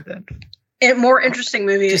never heard that. More interesting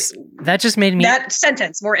movies. That just made me. That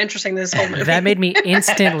sentence more interesting than this whole movie. That made me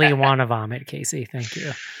instantly want to vomit, Casey. Thank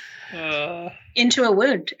you. Into a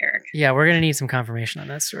wound, Eric. Yeah, we're gonna need some confirmation on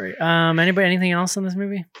that story. Anything else in this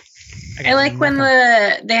movie? I like when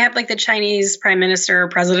they have like the Chinese prime minister or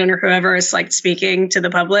president or whoever is like speaking to the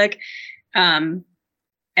public, and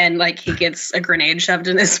like he gets a grenade shoved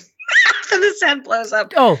in his mouth and his head blows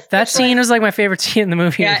up. Oh, that It's scene like- was like my favorite scene in the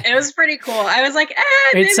movie. Yeah, it was pretty cool. I was like,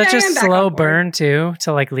 maybe It's such I a am back slow on board. burn too,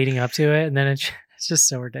 to like leading up to it, and then it's just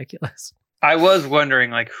so ridiculous. I was wondering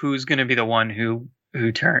like who's going to be the one who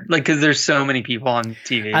turned, like, because there's so many people on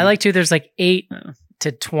TV. I like to. There's like 8 Yeah.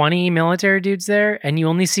 to 20 military dudes there, and you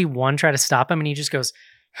only see one try to stop him, and he just goes,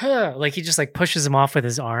 huh, like he just like pushes him off with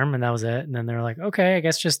his arm, and that was it. And then they're like, okay, I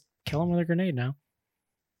guess just kill him with a grenade now.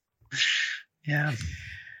 Yeah.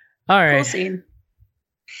 All Cool right, scene.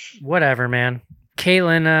 whatever, man.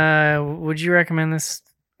 Caitlin, would you recommend this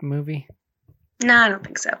movie? No, I don't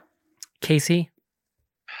think so. Casey?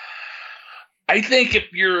 I think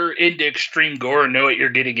if you're into extreme gore and know what you're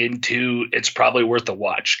getting into, it's probably worth a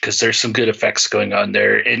watch because there's some good effects going on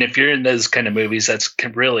there. And if you're in those kind of movies, that's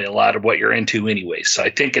really a lot of what you're into anyway. So I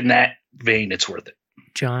think in that vein, it's worth it.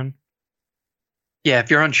 John? Yeah, if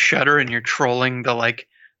you're on Shudder and you're trolling the like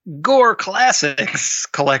gore classics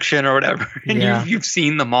collection or whatever, and Yeah. you've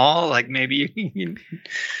seen them all, like maybe you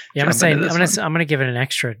Yeah, I'm jump saying into this one. I'm gonna give it an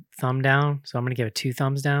extra thumb down. So I'm gonna give it 2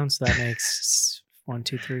 thumbs down. So that makes 1,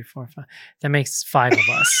 2, 3, 4, 5. That makes 5 of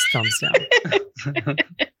us thumbs down. There you go.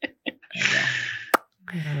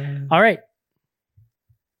 All right.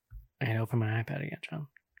 I gotta open my iPad again, John.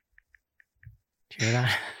 Do you hear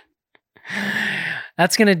that?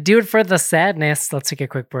 That's gonna do it for the sadness. Let's take a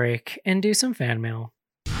quick break and do some fan mail.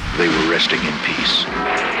 They were resting in peace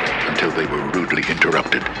until they were rudely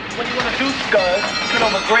interrupted. What do you want to do, Scud? Get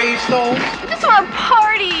on the gravestone? Just want to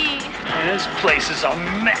party. This place is a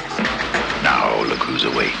mess. Now look who's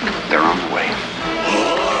awake. They're on the way.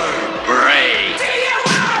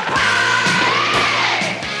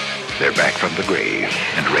 They're back from the grave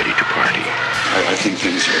and ready to party. I think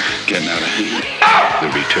things are getting out of hand. The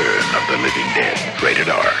Return of the Living Dead. Rated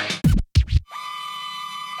R.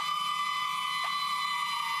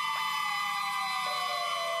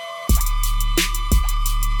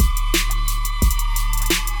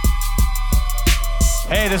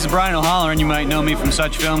 Hey, this is Brian O'Halloran. You might know me from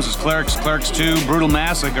such films as Clerks, Clerks 2, Brutal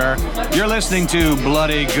Massacre. You're listening to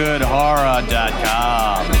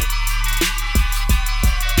BloodyGoodHorror.com.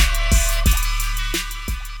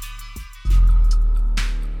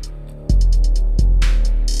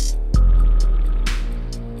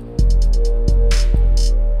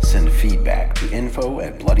 Send feedback to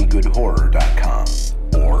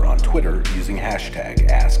info@bloodygoodhorror.com or on Twitter using hashtag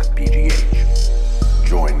AskPGH.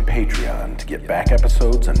 Join Patreon to get back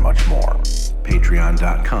episodes and much more.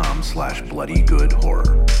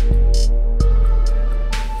 Patreon.com/bloodygoodhorror.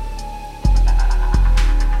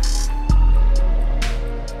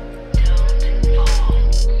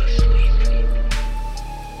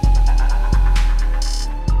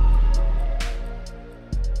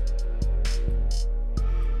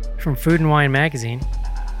 From Food and Wine magazine.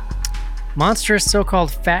 Monstrous so-called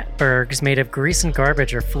fatbergs made of grease and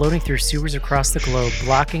garbage are floating through sewers across the globe,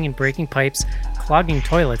 blocking and breaking pipes, clogging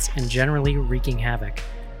toilets, and generally wreaking havoc.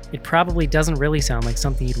 It probably doesn't really sound like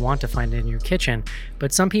something you'd want to find in your kitchen,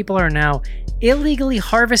 but some people are now illegally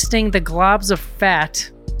harvesting the globs of fat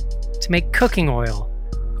to make cooking oil.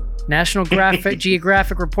 National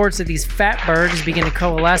Geographic reports that these fatbergs begin to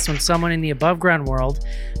coalesce when someone in the above-ground world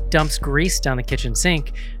dumps grease down the kitchen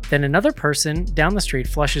sink. Then another person down the street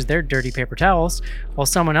flushes their dirty paper towels, while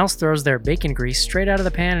someone else throws their bacon grease straight out of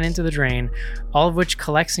the pan and into the drain, all of which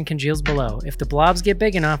collects and congeals below. If the blobs get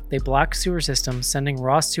big enough, they block sewer systems, sending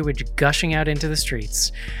raw sewage gushing out into the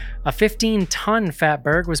streets. A 15-ton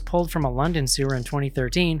fatberg was pulled from a London sewer in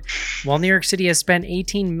 2013, while New York City has spent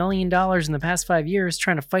 $18 million in the past 5 years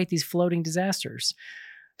trying to fight these floating disasters.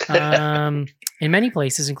 In many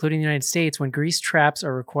places, including the United States, when grease traps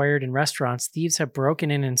are required in restaurants, thieves have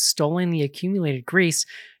broken in and stolen the accumulated grease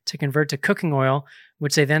to convert to cooking oil,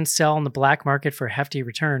 which they then sell on the black market for a hefty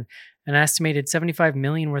return. An estimated $75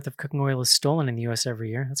 million worth of cooking oil is stolen in the U.S. every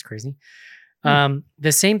year. That's crazy.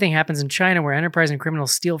 The same thing happens in China, where enterprising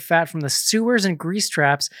criminals steal fat from the sewers and grease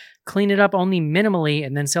traps, clean it up only minimally,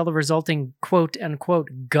 and then sell the resulting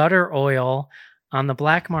quote-unquote gutter oil on the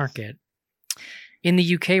black market. In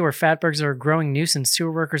the UK, where fatbergs are a growing nuisance,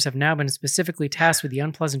 sewer workers have now been specifically tasked with the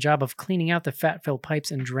unpleasant job of cleaning out the fat-filled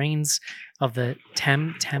pipes and drains of the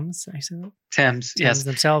Thames. I say that? Thames, yes.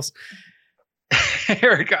 Themselves.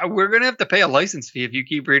 Eric, we're going to have to pay a license fee if you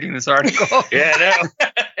keep reading this article. Yeah, I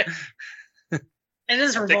know. It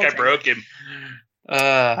is I revolting. think I broke him.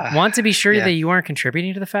 Want to be sure that you aren't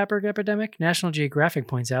contributing to the fatberg epidemic? National Geographic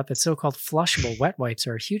points out that so-called flushable wet wipes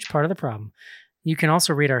are a huge part of the problem. You can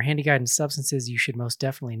also read our handy guide on substances you should most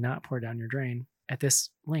definitely not pour down your drain at this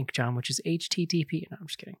link, John, which is http. No, I'm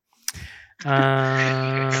just kidding.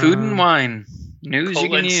 Food and wine. News you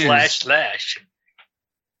can use.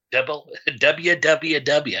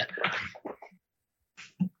 www.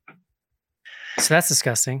 So that's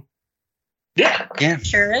disgusting. Yeah.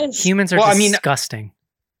 Sure is. Humans are disgusting.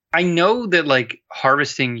 I know that like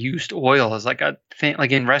harvesting used oil is like a thing,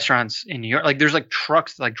 like in restaurants in New York. Like there's like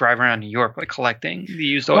trucks that like drive around New York, like collecting the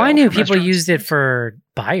used oil. Well, I knew from people restaurants. used it for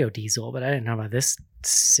biodiesel, but I didn't know about this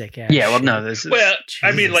sick ass. Yeah, well, no, this is. Well,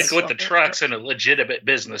 I mean, like Jesus. with the trucks and a legitimate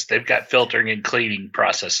business, they've got filtering and cleaning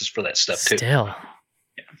processes for that stuff too. Still.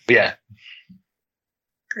 Yeah,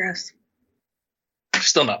 Gross.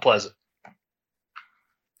 still not pleasant.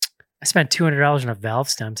 I spent $200 on a valve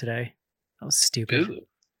stem today. That was stupid. Ooh.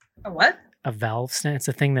 A what? A valve stem. It's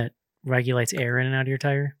a thing that regulates air in and out of your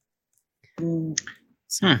tire.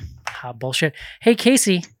 Some hot bullshit. Hey,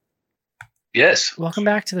 Casey. Yes. Welcome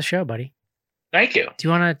back to the show, buddy. Thank you. Do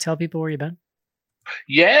you want to tell people where you've been?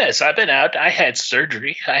 Yes, I've been out. I had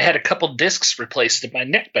surgery. I had a couple discs replaced in my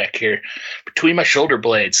neck back here between my shoulder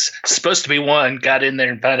blades. Supposed to be one, got in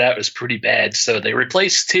there and found out it was pretty bad. So they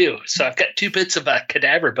replaced two. So I've got 2 bits of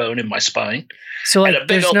cadaver bone in my spine. So like, and a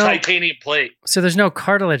big old titanium plate. So there's no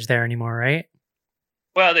cartilage there anymore, right?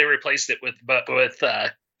 Well, they replaced it with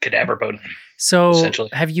cadaver bone. So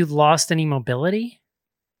have you lost any mobility?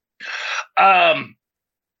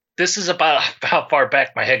 This is about how far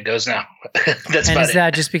back my head goes now. That's and about is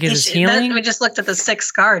that just because it's healing? We just looked at the 6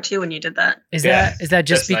 scar too when you did that. Is that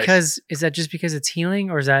just that's because is that just because it's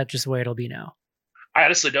healing, or is that just the way it'll be now? I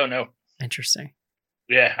honestly don't know. Interesting.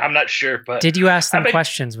 Yeah, I'm not sure. But did you ask them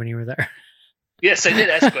questions when you were there? Yes, I did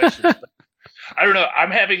ask questions. But I don't know.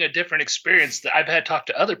 I'm having a different experience that I've had talked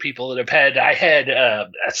to other people that have had. I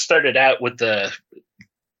started out with the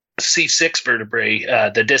C6 vertebrae.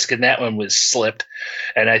 The disc in that one was slipped,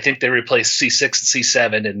 and I think they replaced C6 and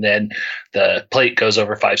C7, and then the plate goes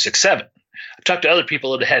over 5, 6, 7. I talked to other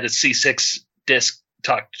people that had a C6 disc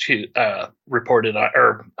operated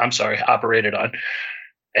on,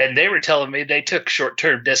 and they were telling me they took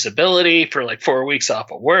short-term disability for like 4 weeks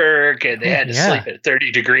off of work, and they had to sleep at a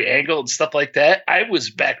 30-degree angle and stuff like that. I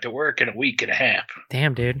was back to work in a week and a half.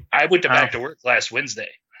 Damn, dude. I went back to work last Wednesday.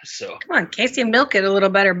 So come on, Casey, milk it a little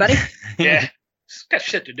better, buddy. Yeah, got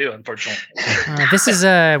shit to do, unfortunately. This is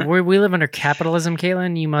we live under capitalism,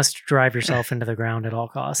 Caitlin. You must drive yourself into the ground at all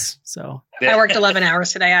costs. So I worked 11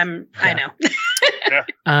 hours today. I know. Yeah.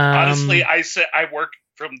 Honestly, I worked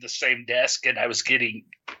from the same desk, and I was getting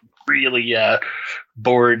really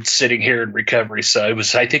bored sitting here in recovery. So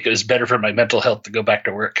I think it was better for my mental health to go back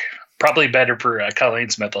to work. Probably better for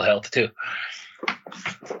Colleen's mental health too.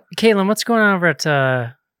 Caitlin, what's going on over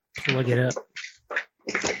at Plug It Up?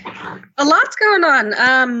 A lot's going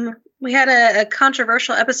on. We had a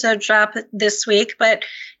controversial episode drop this week, but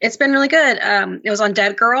it's been really good. It was on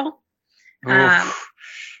Dead Girl. I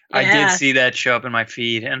did see that show up in my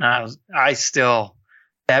feed, and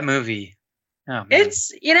that movie. Oh,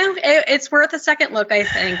 it's it's worth a second look, I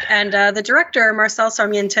think. And the director Marcel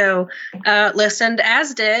Sarmiento listened,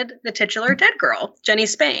 as did the titular dead girl, Jenny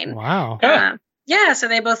Spain. Wow. Yeah, so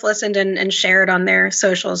they both listened and shared on their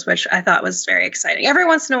socials, which I thought was very exciting. Every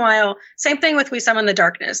once in a while, same thing with We Summon the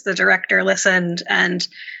Darkness. The director listened, and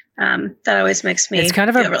that always makes me feel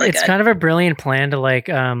really good. Kind of a brilliant plan to like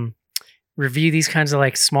review these kinds of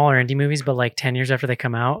like smaller indie movies, but like 10 years after they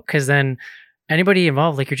come out, because then anybody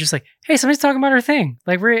involved, like you're just like, hey, somebody's talking about our thing.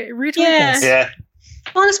 Like retweet this. Yeah.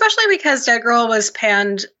 Well, and especially because Dead Girl was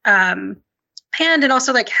panned and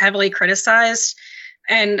also like heavily criticized.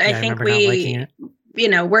 And I think we,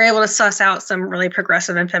 we're able to suss out some really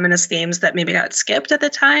progressive and feminist themes that maybe got skipped at the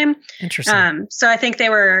time. Interesting. So I think they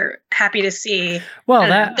were happy to see.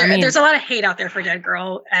 Well, there's a lot of hate out there for Dead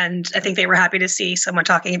Girl, and I think they were happy to see someone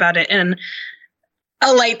talking about it in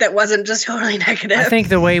a light that wasn't just totally negative. I think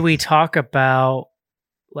the way we talk about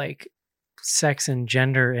like sex and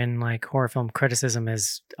gender in like horror film criticism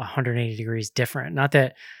is 180 degrees different. Not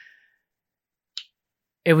that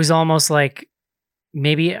it was almost like,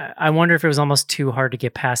 maybe I wonder if it was almost too hard to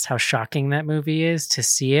get past how shocking that movie is to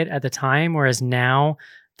see it at the time, whereas now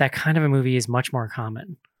that kind of a movie is much more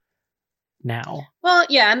common now. Well,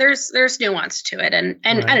 yeah, and there's nuance to it, and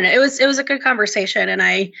right. I don't know, it was a good conversation, and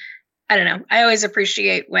I don't know, I always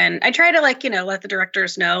appreciate when I try to like let the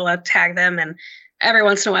directors know, tag them, and every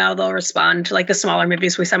once in a while they'll respond to like the smaller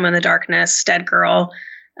movies. We Summon the Darkness, Dead Girl.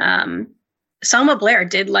 Selma Blair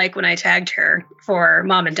did like when I tagged her for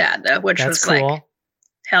Mom and Dad though, which was cool. Like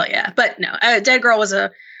hell yeah. But no, Dead Girl was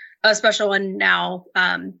a special one now,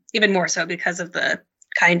 even more so because of the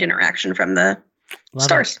kind interaction from the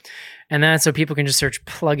stars. It. And that's so people can just search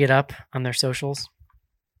Plug It Up on their socials.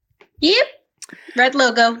 Yep. Red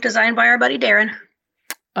logo designed by our buddy Darren.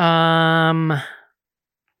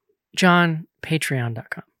 John,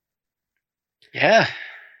 patreon.com. Yeah.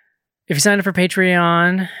 If you sign up for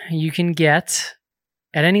Patreon, you can get,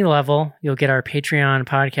 at any level, you'll get our Patreon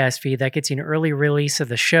podcast feed. That gets you an early release of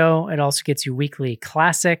the show. It also gets you weekly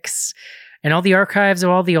classics and all the archives of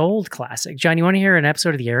all the old classics. John, you want to hear an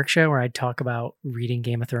episode of The Eric Show where I talk about reading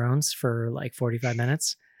Game of Thrones for like 45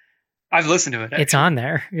 minutes? I've listened to it. Actually. It's on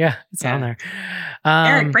there. Yeah, it's on there.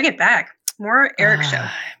 Eric, bring it back. More Eric Show.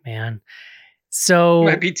 Man. So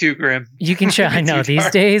might be too grim. You can check. I know these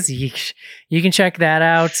days you can check that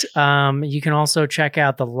out. You can also check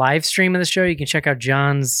out the live stream of the show. You can check out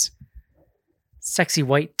John's sexy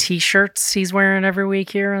white T-shirts he's wearing every week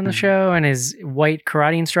here on the show, and his white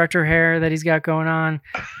karate instructor hair that he's got going on.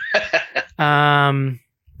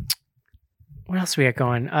 What else we got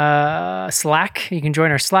going? Slack. You can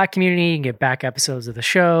join our Slack community. You can get back episodes of the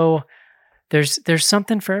show. There's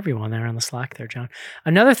something for everyone there on the Slack there, John.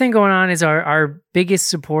 Another thing going on is our biggest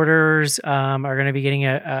supporters are going to be getting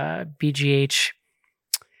a BGH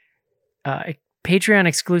Patreon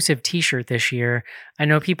exclusive t-shirt this year. I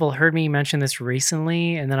know people heard me mention this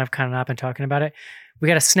recently, and then I've kind of not been talking about it. We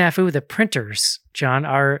got a snafu with the printers, John.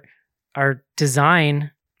 Our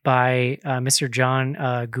design by Mr. John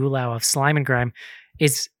Gulau of Slime and Grime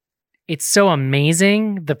it's so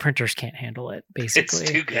amazing, the printers can't handle it, basically.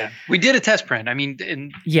 It's too good. We did a test print. I mean,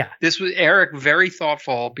 this was Eric, very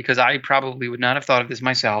thoughtful, because I probably would not have thought of this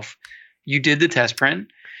myself. You did the test print.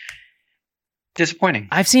 Disappointing.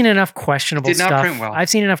 I've seen enough questionable stuff. Did not print well. I've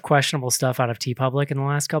seen enough questionable stuff out of TeePublic in the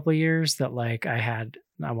last couple of years that like I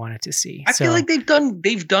wanted to see. I feel like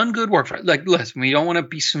they've done good work for us. Like, listen, we don't want to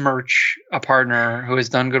besmirch a partner who has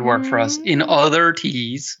done good work for us in other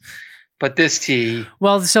teas. But this tea,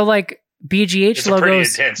 well, so like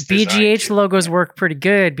BGH logos work pretty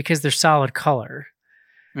good because they're solid color.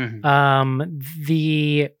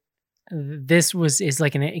 Mm-hmm. This is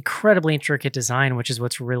like an incredibly intricate design, which is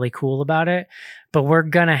what's really cool about it. But we're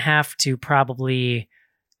gonna have to probably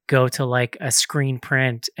go to like a screen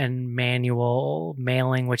print and manual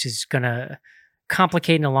mailing, which is gonna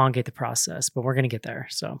complicate and elongate the process. But we're gonna get there.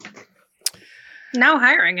 So. Now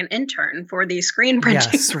hiring an intern for the screen printing.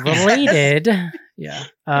 Yes, related. Yeah.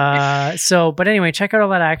 But anyway, check out all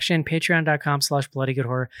that action.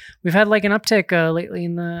 Patreon.com/bloodygoodhorror. We've had like an uptick lately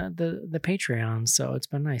in the Patreon, so it's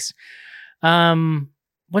been nice.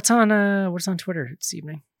 What's on Twitter this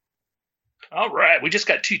evening? All right, we just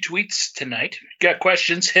got 2 tweets tonight. Got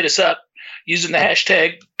questions? Hit us up using the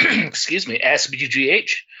hashtag. excuse me,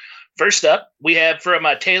 AskBGH. First up, we have from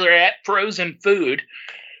Taylor at Frozen Food.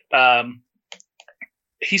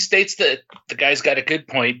 He states that the guy's got a good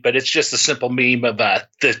point, but it's just a simple meme of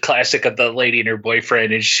the classic of the lady and her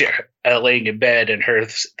boyfriend and laying in bed and her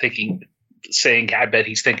saying, I bet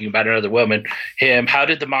he's thinking about another woman. How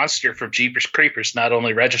did the monster from Jeepers Creepers not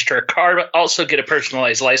only register a car, but also get a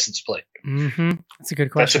personalized license plate? Mm-hmm. That's a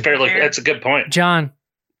good question. That's a good point. John,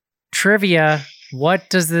 trivia. What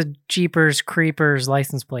does the Jeepers Creepers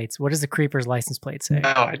license plates? What does the Creepers license plate say? No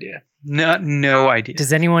idea. No idea.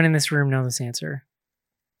 Does anyone in this room know this answer?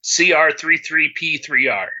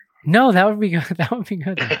 CR33P3R. No, that would be good. That would be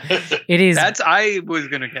good. It is. I was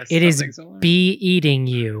gonna guess. It is similar. be eating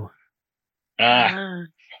you. I'm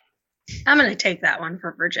gonna take that one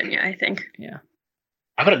for Virginia. I think. Yeah.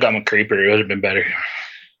 I would have gone with Creeper. It would have been better.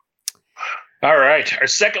 All right, our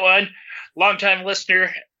second one, longtime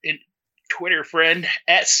listener and Twitter friend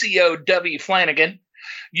at COW Flanagan.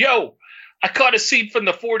 Yo, I caught a scene from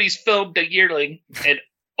the 40s film The Yearling and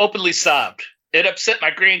openly sobbed. It upset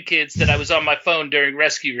my grandkids that I was on my phone during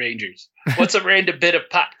Rescue Rangers. What's a random bit of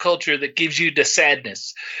pop culture that gives you the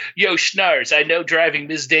sadness? Yo, Schnars, I know driving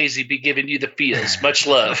Ms. Daisy be giving you the feels. Much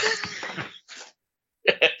love.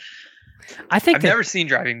 I've never seen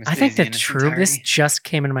Driving Miss Daisy. I think this just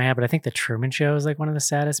came into my head, but I think the Truman Show is like one of the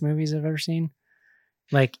saddest movies I've ever seen.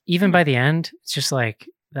 Like, even by the end, it's just like,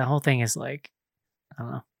 the whole thing is like, I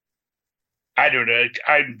don't know. I don't know.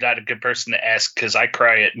 I'm not a good person to ask because I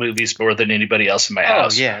cry at movies more than anybody else in my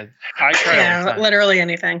house. Oh, yeah. I cry all the time. Literally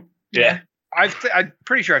anything. Yeah. I'm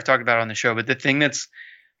pretty sure I've talked about it on the show, but the thing that's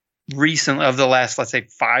recently, of the last, let's say,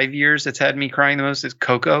 5 years that's had me crying the most is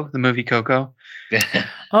Coco, the movie Coco.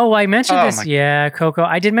 Oh, I mentioned this. Yeah, Coco.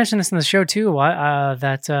 I did mention this in the show too.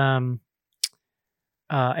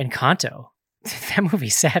 Encanto. That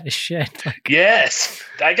movie's sad as shit. Like, yes.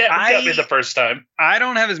 I got me the first time. I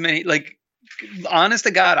don't have as many, like, honest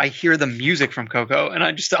to God, I hear the music from Coco and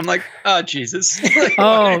I'm like, oh, Jesus. Like,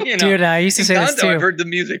 dude, I used to say this too. I've heard the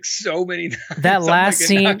music so many times. That last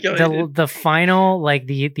scene, the final, like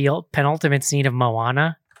the penultimate scene of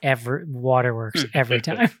Moana, waterworks every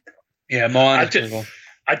time. Yeah, Moana.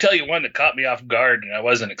 I tell you one that caught me off guard and I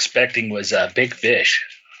wasn't expecting was Big Fish.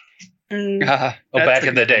 Back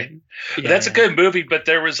in the day. Yeah. That's a good movie, but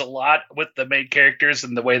there was a lot with the main characters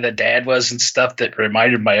and the way the dad was and stuff that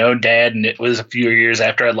reminded my own dad, and it was a few years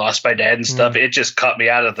after I lost my dad and stuff. It just caught me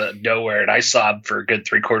out of the nowhere, and I sobbed for a good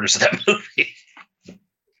 3/4 of that movie.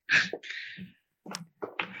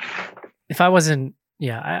 If I wasn't,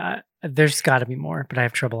 there's got to be more, but I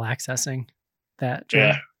have trouble accessing that.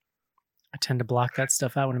 Yeah. I tend to block that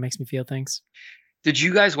stuff out when it makes me feel things. Did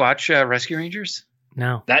you guys watch Rescue Rangers?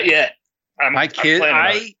 No. Not yet.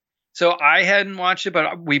 So I hadn't watched it,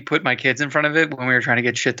 but we put my kids in front of it when we were trying to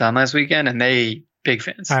get shit done last weekend, and they big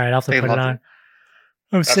fans. All right, I'll have to put it on.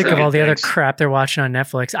 I'm sick of all the other crap they're watching on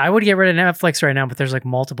Netflix. I would get rid of Netflix right now, but there's like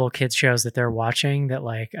multiple kids shows that they're watching that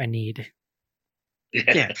like I need.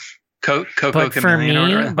 Yeah. Coco but for me,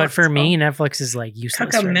 Netflix is like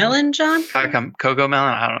useless. Coco Melon, John? Coco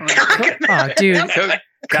Melon? I don't know. Oh, dude.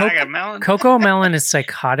 Melon? Coco Melon is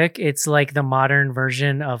psychotic. It's like the modern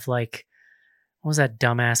version of like, what was that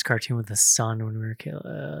dumbass cartoon with the sun when we were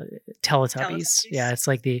Teletubbies? Yeah, it's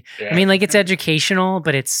like I mean, like it's educational,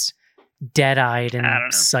 but it's dead-eyed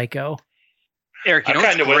and psycho. Eric, you know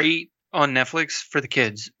what's great on Netflix for the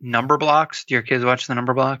kids? Number Blocks. Do your kids watch the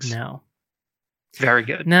Number Blocks? No. Very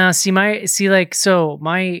good. No,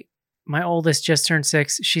 my oldest just turned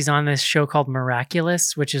 6. She's on this show called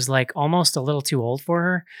Miraculous, which is like almost a little too old for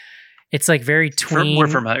her. It's like very tween. We're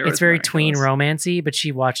familiar. It's very tween romancy, but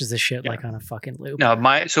she watches the shit like on a fucking loop. No,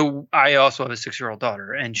 so I also have a 6-year-old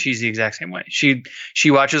daughter, and she's the exact same way. She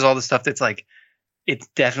watches all the stuff that's like, it's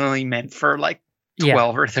definitely meant for like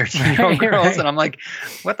 12 or 13-year-old girls, right. And I'm like,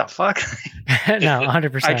 what the fuck? No,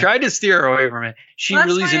 100%. I tried to steer her away from it. She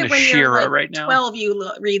really's into She-Ra right now. 12,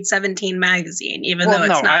 you read 17 magazine, even though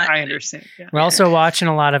it's not. I understand. Yeah. We're also watching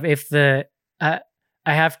a lot of I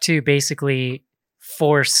have to basically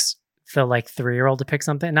force the like 3-year-old to pick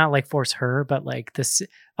something, not like force her, but like this.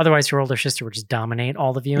 Otherwise, her older sister would just dominate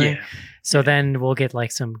all the viewing. Yeah. So then we'll get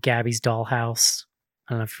like some Gabby's Dollhouse.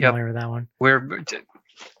 I don't know if you're familiar with that one.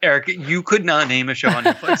 Eric, you could not name a show on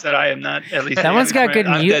Netflix that I am not at least. That one's got good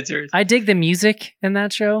music. I dig the music in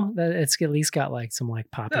that show. It's at least got like some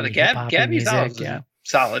like pop. No, the Gabby's music,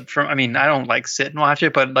 solid. I don't like sit and watch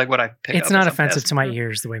it, but like what I pick up. It's not offensive to my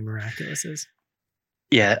ears the way Miraculous is.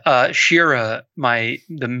 Yeah, She-Ra,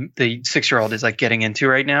 the 6-year-old is like getting into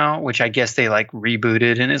right now, which I guess they like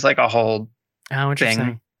rebooted and is like a whole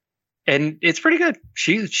thing. And it's pretty good.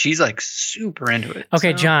 She's like super into it.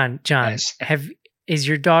 Okay, so. John, nice. Is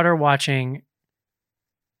your daughter watching?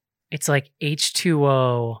 It's like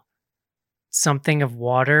H2O, something of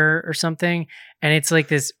water or something, and it's like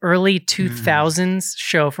this early 2000s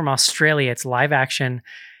show from Australia. It's live action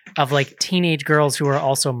of like teenage girls who are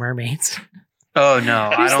also mermaids. Oh no,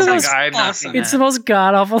 I don't think I've not seen that. It's the most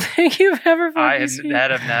god awful thing you've ever seen.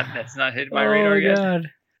 That's not hit my radar yet. God.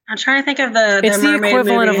 I'm trying to think of the It's the mermaid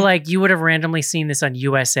equivalent movie. of like you would have randomly seen this on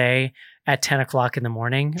USA at 10 o'clock in the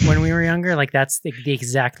morning when we were younger. Like that's the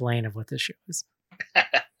exact lane of what this show is.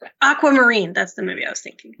 Aquamarine. That's the movie I was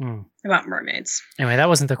thinking Mm. about mermaids. Anyway, that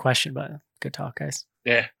wasn't the question, but good talk, guys.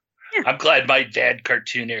 Yeah. I'm glad my dad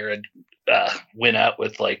cartoon era went out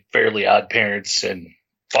with like Fairly Odd Parents and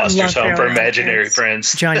Foster's Home for Fairly Odd Imaginary Parents.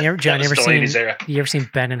 Friends. John, you ever Delaney's seen era. you ever seen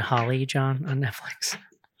Ben and Holly, John, on Netflix?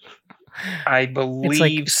 I believe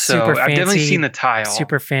like so. super I've definitely fancy- seen the tile.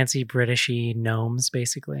 Super fancy Britishy gnomes,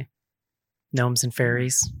 basically. Gnomes and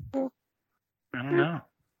fairies. I don't know.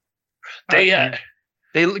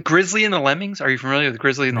 They Grizzly and the Lemmings. Are you familiar with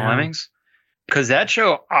Grizzly and the No. Lemmings? Because that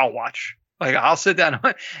show I'll watch. Like I'll sit down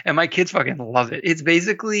and my kids fucking love it. It's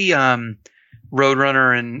basically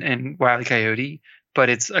Roadrunner and Wile E. Coyote, but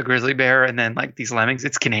it's a grizzly bear and then like these lemmings.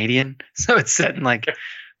 It's Canadian, so it's set in like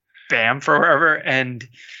Banff or wherever, and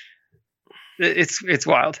it's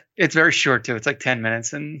wild. It's very short too. It's like 10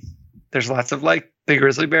 minutes, and there's lots of like the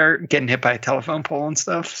grizzly bear getting hit by a telephone pole and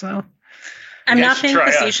stuff. So I'm You not guys being should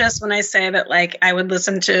try facetious when I say that like I would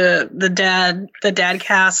listen to the dad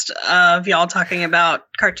cast of y'all talking about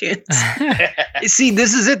cartoons. see,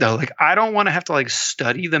 this is it though. Like I don't want to have to like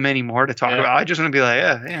study them anymore to talk Yeah. about. I just want to be like,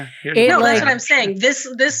 yeah. here's It, No, one. like- that's what I'm saying. This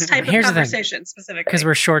type of Here's the thing. conversation specifically. Because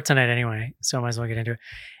we're short tonight anyway, so I might as well get into it.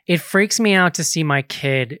 It freaks me out to see my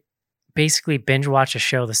kid basically binge watch a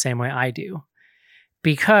show the same way I do.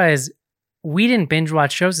 Because we didn't binge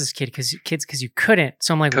watch shows as kids because you couldn't.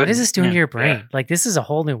 So I'm like, what is this doing to your brain? Yeah. Like, this is a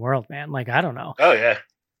whole new world, man. Like, I don't know. Oh yeah.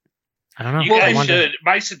 I don't know. You I guys wonder- should.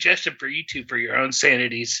 My suggestion for you two, for your own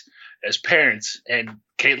sanities as parents, and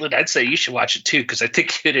Caitlin, I'd say you should watch it too because I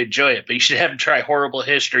think you'd enjoy it. But you should have them try Horrible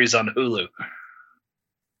Histories on Hulu.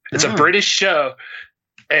 It's a Oh. British show,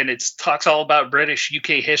 and it talks all about British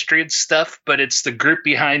UK history and stuff. But it's the group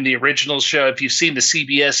behind the original show. If you've seen the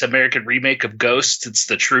CBS American remake of Ghosts, it's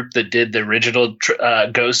the troupe that did the original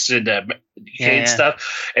Ghosts in the UK and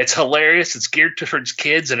stuff. It's hilarious. It's geared towards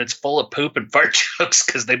kids, and it's full of poop and fart jokes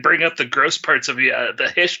because they bring up the gross parts of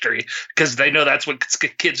the history because they know that's what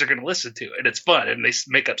kids are going to listen to, and it's fun. And they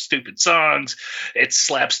make up stupid songs. It's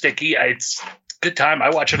slapsticky. It's a good time. I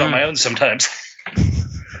watch it on my own sometimes.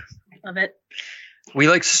 Love it. We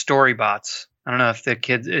like Storybots. I don't know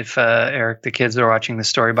if Eric, the kids are watching the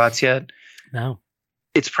Storybots yet. No.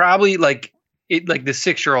 It's probably like the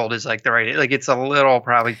 6-year-old is like the right, like it's a little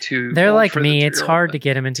probably too. They're old like for the me. It's 2-year-old, hard but- to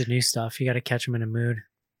get them into new stuff. You got to catch them in a mood.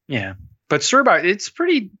 Yeah, but Storybots, it's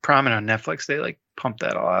pretty prominent on Netflix. They like pump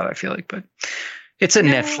that a lot. I feel like, but it's a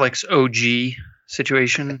Netflix OG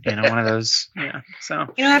situation. You know, one of those. Yeah. So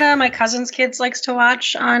You know what my cousin's kids likes to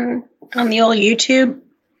watch on the old YouTube?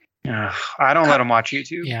 I don't let them watch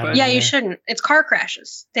YouTube. Yeah, but Yeah, you shouldn't. It's car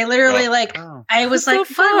crashes. They literally I was What like,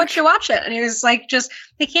 the fine, fuck? what you watch it? And he was like,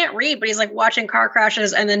 he can't read, but he's like watching car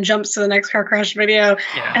crashes and then jumps to the next car crash video.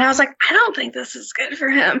 Yeah. And I was like, I don't think this is good for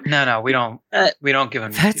him. No, we don't. We don't give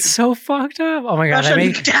them. That's so fucked up. Oh my God. Russian That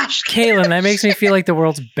makes, dash Caitlin, that makes me feel like the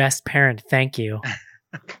world's best parent. Thank you.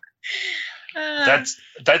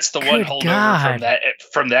 That's the one Good holdover God.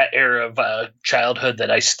 from that era of childhood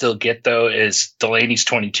that I still get though is Delaney's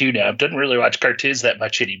 22 now. Doesn't really watch cartoons that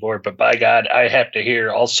much anymore, but by God, I have to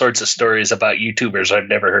hear all sorts of stories about YouTubers I've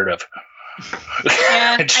never heard of.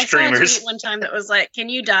 Yeah, And I saw a streamers. tweet one time that was like, "Can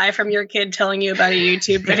you die from your kid telling you about a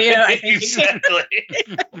YouTube video?" I think you can.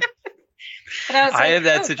 Exactly. But I was I like, have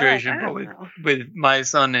that oh, situation fuck, I don't with, know. with my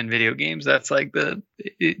son in video games. That's like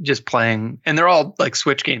just playing, and they're all like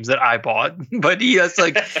Switch games that I bought, but he has to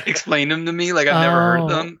like explain them to me like I've never heard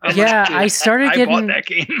them. I'm Yeah, like, I started I getting bought that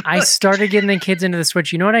game. I started getting the kids into the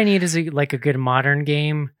Switch. You know what I need is a good modern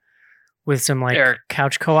game with some like Eric,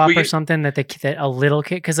 couch co-op we or get- something that a little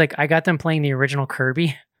kid, because like I got them playing the original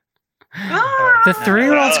Kirby. Ah, The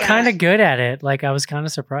 3-year-old's Oh, kind of good at it. Like I was kind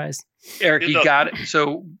of surprised. Eric, You you know- got it.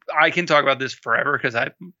 So I can talk about this forever because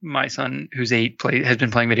my son, who's 8, has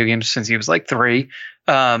been playing video games since he was like 3.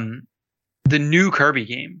 The new Kirby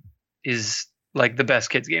game is like the best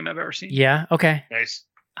kids game I've ever seen. Yeah. Okay. Nice.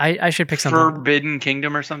 I should pick something Forbidden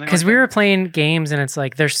Kingdom or something. because like we that. were playing games and it's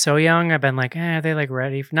like they're so young. I've been like, are they like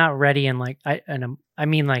ready? Not ready, and like I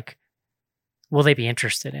mean like, will they be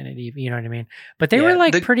interested in it? You know what I mean? But they were Yeah,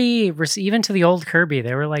 like the- pretty even to the old Kirby.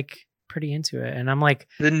 They were like pretty into it, and I'm like,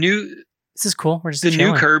 the new this is cool. We're just the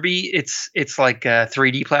chilling. new Kirby. It's like a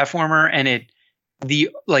 3D platformer, and the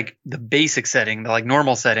basic setting, the like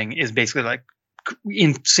normal setting, is basically like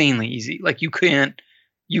insanely easy. Like you can't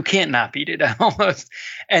not beat it almost.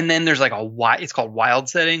 And then there's like it's called wild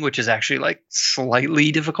setting, which is actually like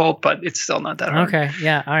slightly difficult, but it's still not that hard. Okay,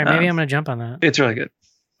 yeah, all right. Maybe Um, I'm gonna jump on that. It's really good.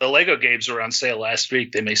 The Lego games were on sale last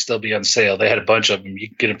week. They may still be on sale. They had a bunch of them. You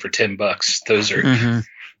can get them for $10. Those are,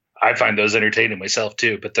 I find those entertaining myself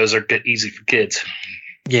too, but those are good, easy for kids.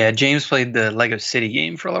 Yeah, James played the Lego City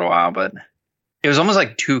game for a little while, but it was almost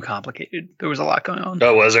like too complicated. There was a lot going on.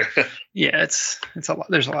 Oh, was there? Yeah, it's a lot.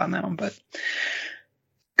 There's a lot now, but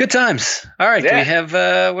good times. All right, do Yeah. we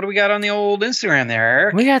have what do we got on the old Instagram there,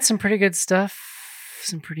 Eric? We got some pretty good stuff.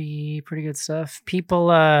 Some pretty good stuff. People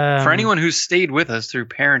For anyone who's stayed with us through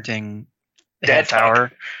parenting Dad half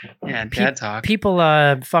hour. Yeah, dad talk. people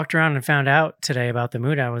fucked around and found out today about the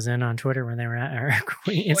mood I was in on Twitter when they were or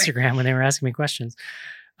Instagram when they were asking me questions.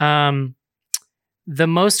 The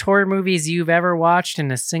most horror movies you've ever watched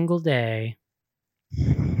in a single day.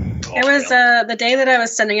 It was the day that I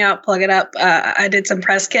was sending out Plug It Up. I did some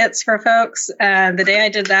press kits for folks. The day I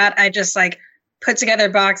did that, I just like put together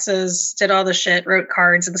boxes, did all the shit, wrote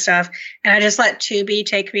cards and stuff. And I just let Tubi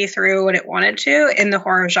take me through what it wanted to in the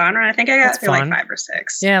horror genre. I think I got That's through fun. like 5 or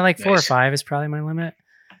 6. Yeah, like 4 or Nice. 5 is probably my limit.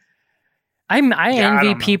 I Yeah, I envy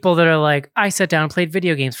don't know. people that are like, I sat down and played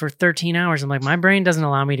video games for 13 hours. I'm like, my brain doesn't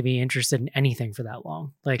allow me to be interested in anything for that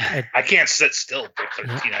long. Like, I can't sit still for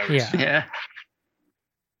 13 hours. yeah. Yeah.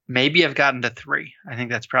 Maybe I've gotten to 3. I think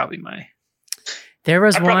that's probably my. There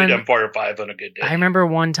was I've probably one. done 4 or 5 on a good day. I remember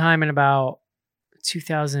one time in about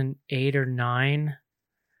 2008 or 9,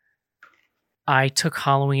 I took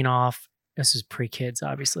Halloween off. This was pre-kids,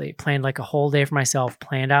 obviously. Planned like a whole day for myself,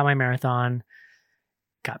 planned out my marathon,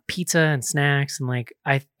 got pizza and snacks. And like,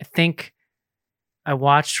 I think I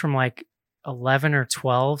watched from like 11 or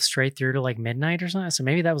 12 straight through to like midnight or something. So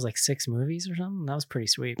maybe that was like 6 movies or something. That was pretty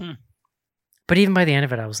sweet. But even by the end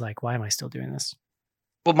of it, I was like, why am I still doing this?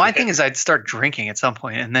 Well, my thing is I'd start drinking at some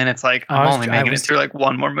point, and then it's like I I'm was- only I making was- it through like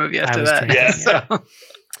one more movie after was that.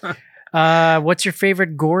 drinking, So, What's your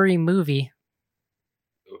favorite gory movie?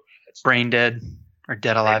 Brain Dead or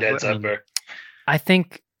Dead Alive. Dad's I up mean, there. I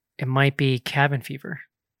think it might be Cabin Fever.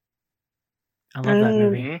 I love that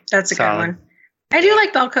movie. Mhm. That's a Solid. good one. I do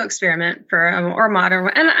like Belko Experiment for or modern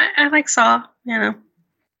one. And I like Saw, you know.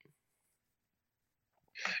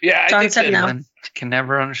 Yeah, I John think said that no. I can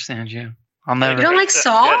never understand you. I'll You never. don't like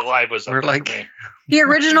Saw? Dead Alive was up We're there like- for me. The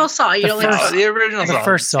original Saw. You The don't first- like Oh, Saw. the original The Saw.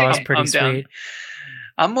 first Saw is pretty I'm down. sweet.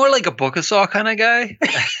 I'm more like a Book of Saw kind of guy.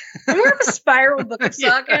 I'm more of a spiral book of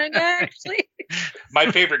Saw kind of guy, actually.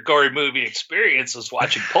 My favorite gory movie experience was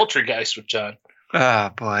watching Poltergeist with John. Oh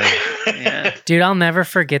boy. Yeah. Dude, I'll never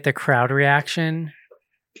forget the crowd reaction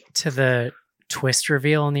to the twist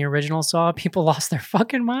reveal in the original Saw. People lost their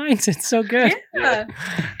fucking minds. It's so good. Yeah.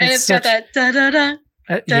 And It's it's got such- that da-da-da.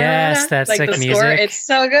 Yes, that like sick the music. score. It's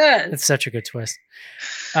so good. It's such a good twist.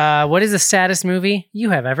 What is the saddest movie you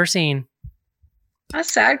have ever seen?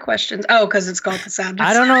 That's sad questions. Oh, because it's called The Sadness.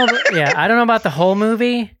 I don't know. I don't know about the whole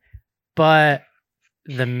movie, but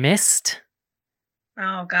The Mist.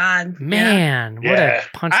 Oh, God. Man, what Yeah.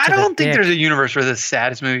 a punch I to the don't think dick. there's a universe where the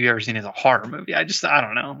saddest movie you've ever seen is a horror movie. I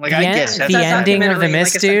don't know. Like, I the guess the That's ending of The documentary,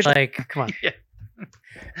 Mist, like, dude. essentially. Like, come on. Yeah.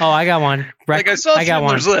 Oh, I got one. Like, I saw I got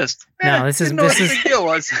one. Schindler's List. No, this is- didn't know this what is- the big deal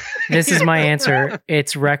was. This is my answer.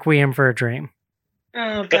 It's Requiem for a Dream.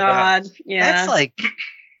 Oh, God. Yeah. That's like,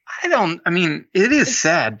 I mean, it is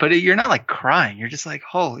sad, but you're not like crying. You're just like,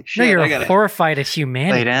 holy shit. No, you're I gotta horrified at lay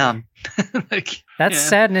humanity. down. Like, That's yeah.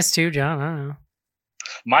 sadness too, John. I don't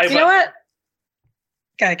know. you know what?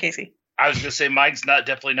 Go ahead, Casey. I was gonna say mine's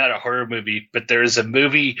definitely not a horror movie, but there is a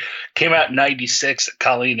movie came out in '96 that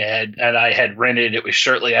Colleen and I had rented. It was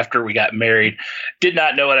shortly after we got married. Did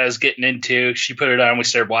not know what I was getting into. She put it on. We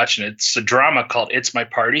started watching it. It's a drama called "It's My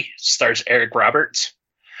Party." It stars Eric Roberts,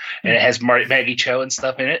 and it has Maggie Cho and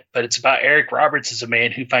stuff in it. But it's about Eric Roberts as a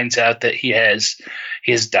man who finds out that he is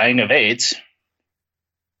dying of AIDS.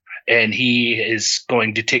 And he is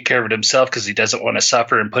going to take care of it himself because he doesn't want to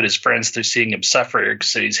suffer and put his friends through seeing him suffer.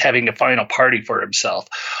 So he's having a final party for himself.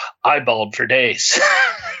 I bawled for days.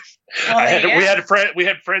 We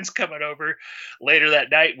had friends coming over later that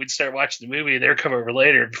night. We'd start watching the movie. They'd come over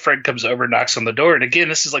later. A friend comes over, knocks on the door. And again,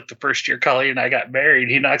 this is like the first year Colleen and I got married.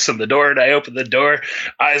 He knocks on the door and I open the door.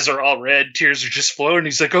 Eyes are all red. Tears are just flowing.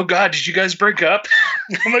 He's like, "Oh God, did you guys break up?"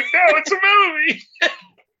 I'm like, "No, it's a movie."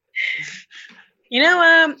 You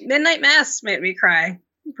know, Midnight Mass made me cry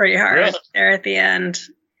pretty hard Really? there at the end.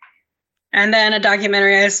 And then a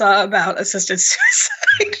documentary I saw about assisted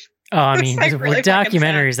suicide. Oh, I It's mean, like with really fucking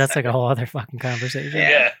documentaries, sad. that's like a whole other fucking conversation.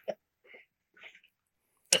 Yeah.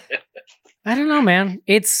 I don't know, man.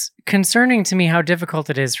 It's concerning to me how difficult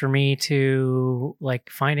it is for me to like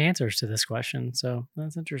find answers to this question. So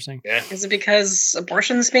that's interesting. Yeah. Is it because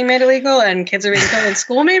abortion's being made illegal and kids are being killed in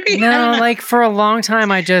school, maybe? I don't No, know. like for a long time,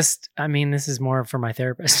 I mean, this is more for my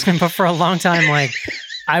therapist, but for a long time, like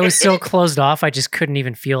I was so closed off, I just couldn't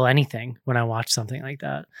even feel anything when I watched something like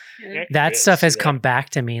that. That stuff has come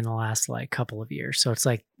back to me in the last like couple of years. So it's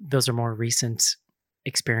like those are more recent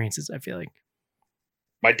experiences, I feel like.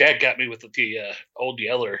 My dad got me with the Old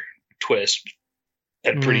Yeller twist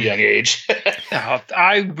at a pretty young age.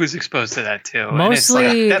 I was exposed to that too.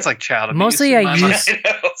 Mostly, that's like child abuse. Mostly,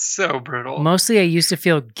 so brutal. Mostly, I used to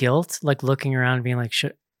feel guilt, like looking around and being like,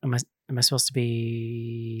 am I supposed to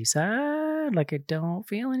be sad? Like I don't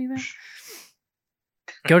feel anything.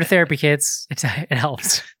 Go to therapy, kids. It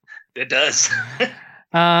helps. It does.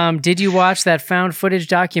 Did you watch that found footage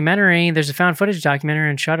documentary? There's a found footage documentary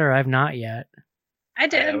on Shudder. I've not yet. I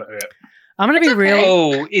did. I'm going to be real.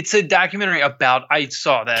 Oh, it's a documentary about, I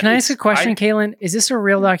saw that. Can I ask a question, Caitlin? Is this a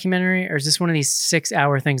real documentary or is this one of these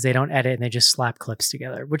 6-hour things they don't edit and they just slap clips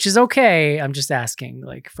together, which is okay. I'm just asking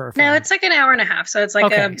like for No, it's like an hour and a half. So it's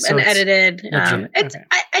like an edited.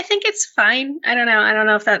 I think it's fine. I don't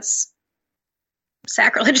know if that's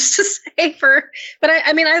sacrilegious to say but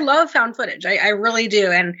I mean, I love found footage. I really do.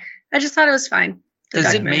 And I just thought it was fine.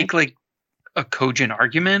 Does it make like a cogent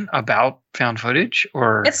argument about found footage,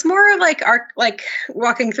 or it's more like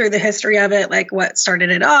walking through the history of it, like what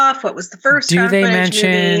started it off, what was the first do they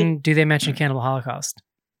mention Cannibal Holocaust?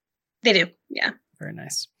 They do, yeah. Very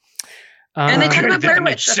nice. And they talk about Blair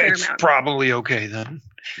Witch a fair it's amount. Probably okay then.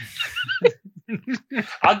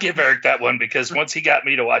 I'll give Eric that one because once he got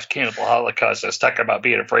me to watch Cannibal Holocaust, I was talking about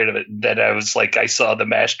being afraid of it. And then I was like, I saw the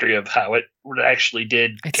mastery of how it actually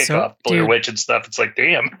did kick off Blair Witch and stuff. It's like,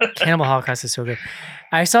 damn. Cannibal Holocaust is so good.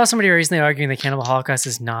 I saw somebody recently arguing that Cannibal Holocaust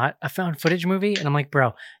is not a found footage movie. And I'm like,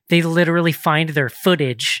 bro, they literally find their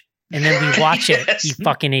footage and then we watch it, you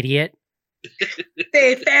fucking idiot.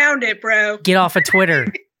 They found it, bro. Get off of Twitter,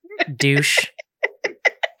 douche.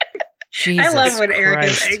 Jesus I love when Eric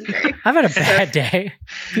Christ. is angry. I've had a bad day.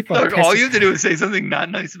 People Look, all you have to do is say something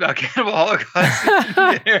not nice about Cannibal Holocaust.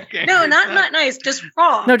 No, not nice, just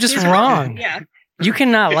wrong. No, just wrong. Yeah. You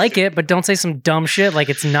cannot like it, but don't say some dumb shit like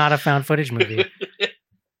it's not a found footage movie.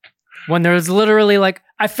 When there's literally like,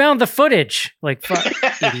 I found the footage. Like, fuck,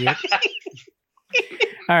 idiot.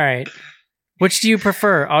 All right. Which do you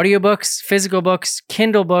prefer? Audiobooks, physical books,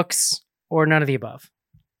 Kindle books, or none of the above?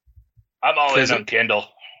 I'm all in on Kindle.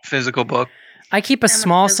 Physical book. I keep a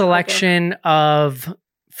small selection of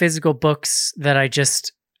physical books that I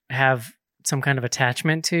just have some kind of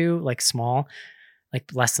attachment to, like small, like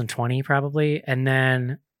less than 20 probably, and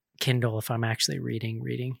then Kindle if I'm actually reading.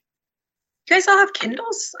 You guys all have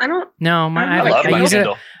Kindles? I don't. No, I use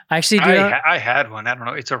Kindle. it. I actually do. I had one. I don't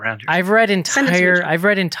know. It's around here. I've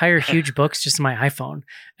read entire huge books just on my iPhone,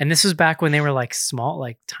 and this was back when they were like small,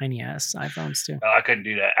 like tiny ass iPhones too. Oh, I couldn't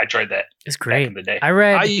do that. I tried that. It's great. Back in the day.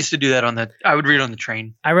 I used to do that I would read on the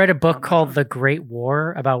train. I read a book called The Great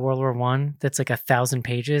War about World War I. That's like 1,000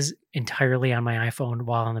 pages entirely on my iPhone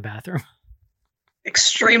while in the bathroom.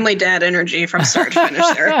 Extremely dad energy from start to finish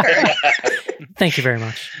there. Thank you very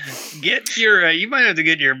much. Get your, you might have to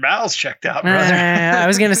get your bowels checked out, brother. I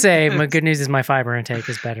was going to say, my good news is my fiber intake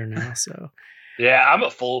is better now. So, yeah, I'm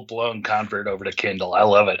a full blown convert over to Kindle. I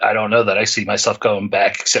love it. I don't know that I see myself going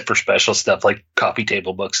back except for special stuff like coffee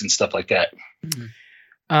table books and stuff like that.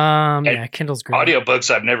 Yeah, Kindle's great.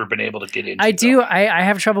 Audiobooks I've never been able to get into. I do. I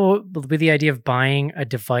have trouble with the idea of buying a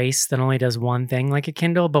device that only does one thing like a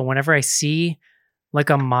Kindle. But whenever I see like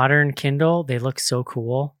a modern Kindle, they look so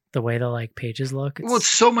cool. The way the like pages look. It's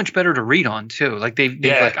so much better to read on too. Like they've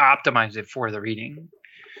like optimized it for the reading.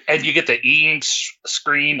 And you get the e-ink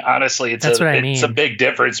screen. Honestly, it's a big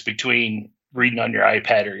difference between reading on your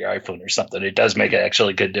iPad or your iPhone or something. It does make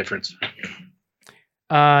actually a good difference.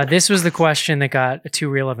 This was the question that got too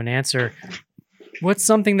real of an answer. What's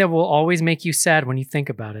something that will always make you sad when you think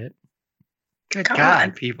about it? Good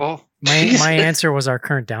God, people. My answer was our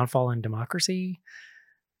current downfall in democracy.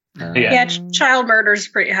 Yeah, child murder is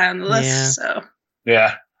pretty high on the list.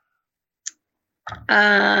 Yeah.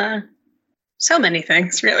 So so many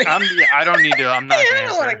things, really. I don't need to. I'm not. I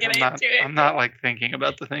don't want to get into it. I'm not like thinking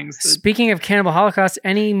about the things. Speaking of Cannibal Holocaust,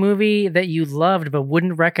 any movie that you loved but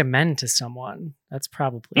wouldn't recommend to someone? That's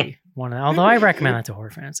probably one. Although I recommend that to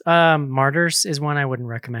horror fans. Martyrs is one I wouldn't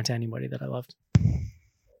recommend to anybody that I loved.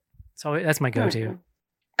 So that's my go-to.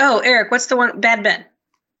 Oh, Eric, what's the one? Bad Ben.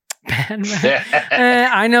 Bad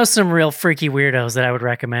Ben. I know some real freaky weirdos that I would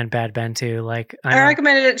recommend Bad Ben to. Like I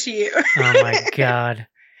recommended it to you. Oh my God.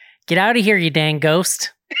 Get out of here, you dang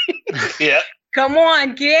ghost. Yeah. Come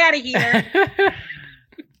on, get out of here.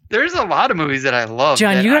 There's a lot of movies that I love.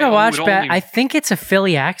 John, you gotta watch Bad. I think it's a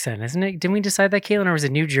Philly accent, isn't it? Didn't we decide that, Caitlin, or was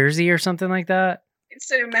it New Jersey or something like that?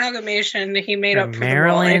 It's an amalgamation he made up for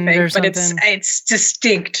Maryland the role, I think, or something. but it's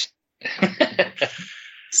distinct.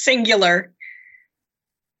 Singular.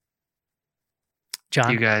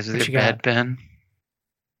 John, You guys are what the you got? bad Ben.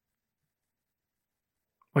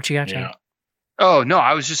 What you got, Shane? Yeah. Oh no,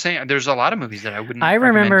 I was just saying there's a lot of movies that I wouldn't. I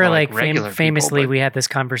recommend remember to, like regular people, famously but- we had this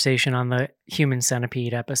conversation on the Human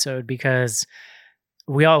Centipede episode because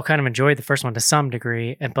we all kind of enjoyed the first one to some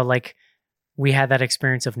degree, but like we had that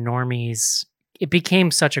experience of normies. It became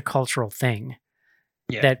such a cultural thing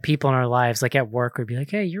that people in our lives, like at work, would be like,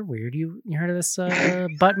 "Hey, you're weird. You heard of this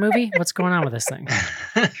butt movie? What's going on with this thing?"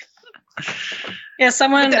 Yeah,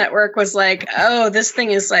 someone at work was like, "Oh, this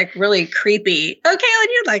thing is like really creepy." Okay, then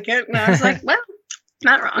you'd like it. And I was like, "Well,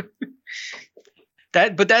 not wrong."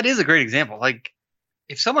 But that is a great example. Like,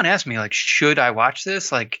 if someone asked me, like, should I watch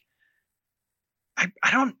this? Like, I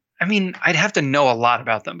don't. I mean, I'd have to know a lot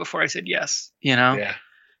about them before I said yes. You know. Yeah.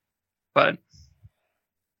 But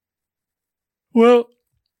Well,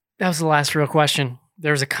 that was the last real question.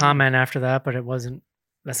 There was a comment after that, but it wasn't.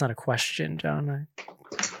 That's not a question, John.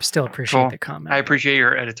 I still appreciate Cool. the comment. I appreciate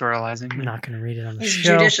your editorializing. I'm not going to read it on the He's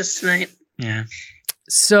show. judicious tonight. Yeah.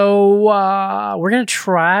 So we're going to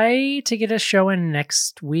try to get a show in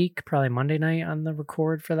next week, probably Monday night on the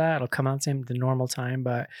record for that. It'll come out the normal time,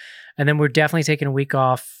 and then we're definitely taking a week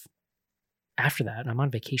off after that. I'm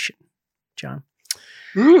on vacation, John.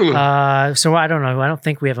 Ooh. So I don't know. I don't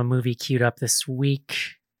think we have a movie queued up this week.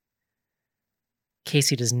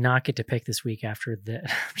 Casey does not get to pick this week after the.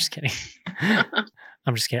 I'm just kidding.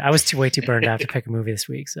 I'm just kidding. I was way too burned out to pick a movie this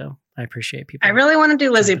week, so I appreciate people. I really want to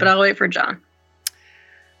do Lizzie, but I'll wait for John.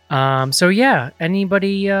 So yeah,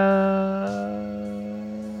 anybody? I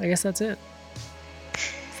guess that's it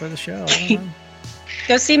for the show. I don't know.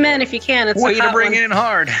 Go see Men if you can. It's Way a to hot bring one. it in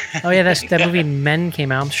hard. Oh yeah, that movie Men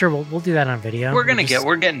came out. I'm sure we'll do that on video. We're getting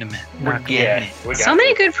to Men. We're Not getting it. We got So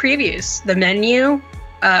many good previews. The Menu.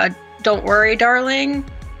 Don't Worry, Darling.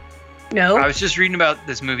 No. I was just reading about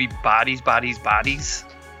this movie, Bodies,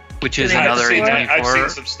 which is Did I another see that? I've seen A24.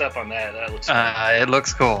 some stuff on that. That looks fun. It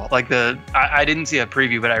looks cool. Like I didn't see a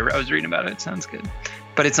preview, but I was reading about it. It sounds good.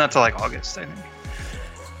 But it's not till like August, I think.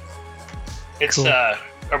 It's cool.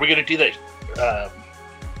 Are we gonna do that?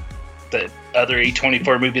 The other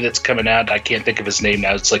A24 movie that's coming out. I can't think of his name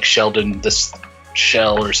now. It's like Sheldon this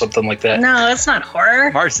Shell or something like that. No, it's not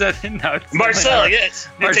horror. Marcel, no, it's Marcel, yes.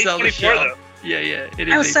 Marcel the It's A24 Shell. though. Yeah, it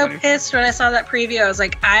is. I was so A24. pissed when I saw that preview. I was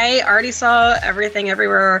like, I already saw Everything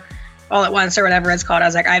Everywhere All at Once or whatever it's called. I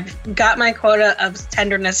was like, I've got my quota of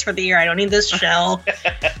tenderness for the year. I don't need this shell.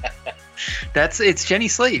 It's Jenny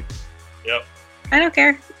Slate. Yep. I don't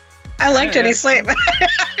care. I like Yeah, Jenny yeah. Slate.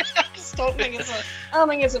 I just don't think it's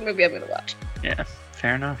a movie I'm gonna watch. Yeah,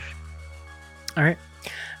 fair enough. All right,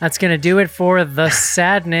 that's gonna do it for The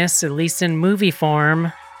Sadness, at least in movie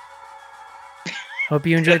form. Hope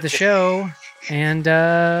you enjoyed the show, and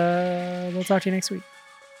we'll talk to you next week.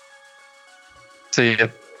 So yeah.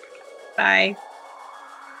 Bye.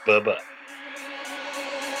 Bye-bye.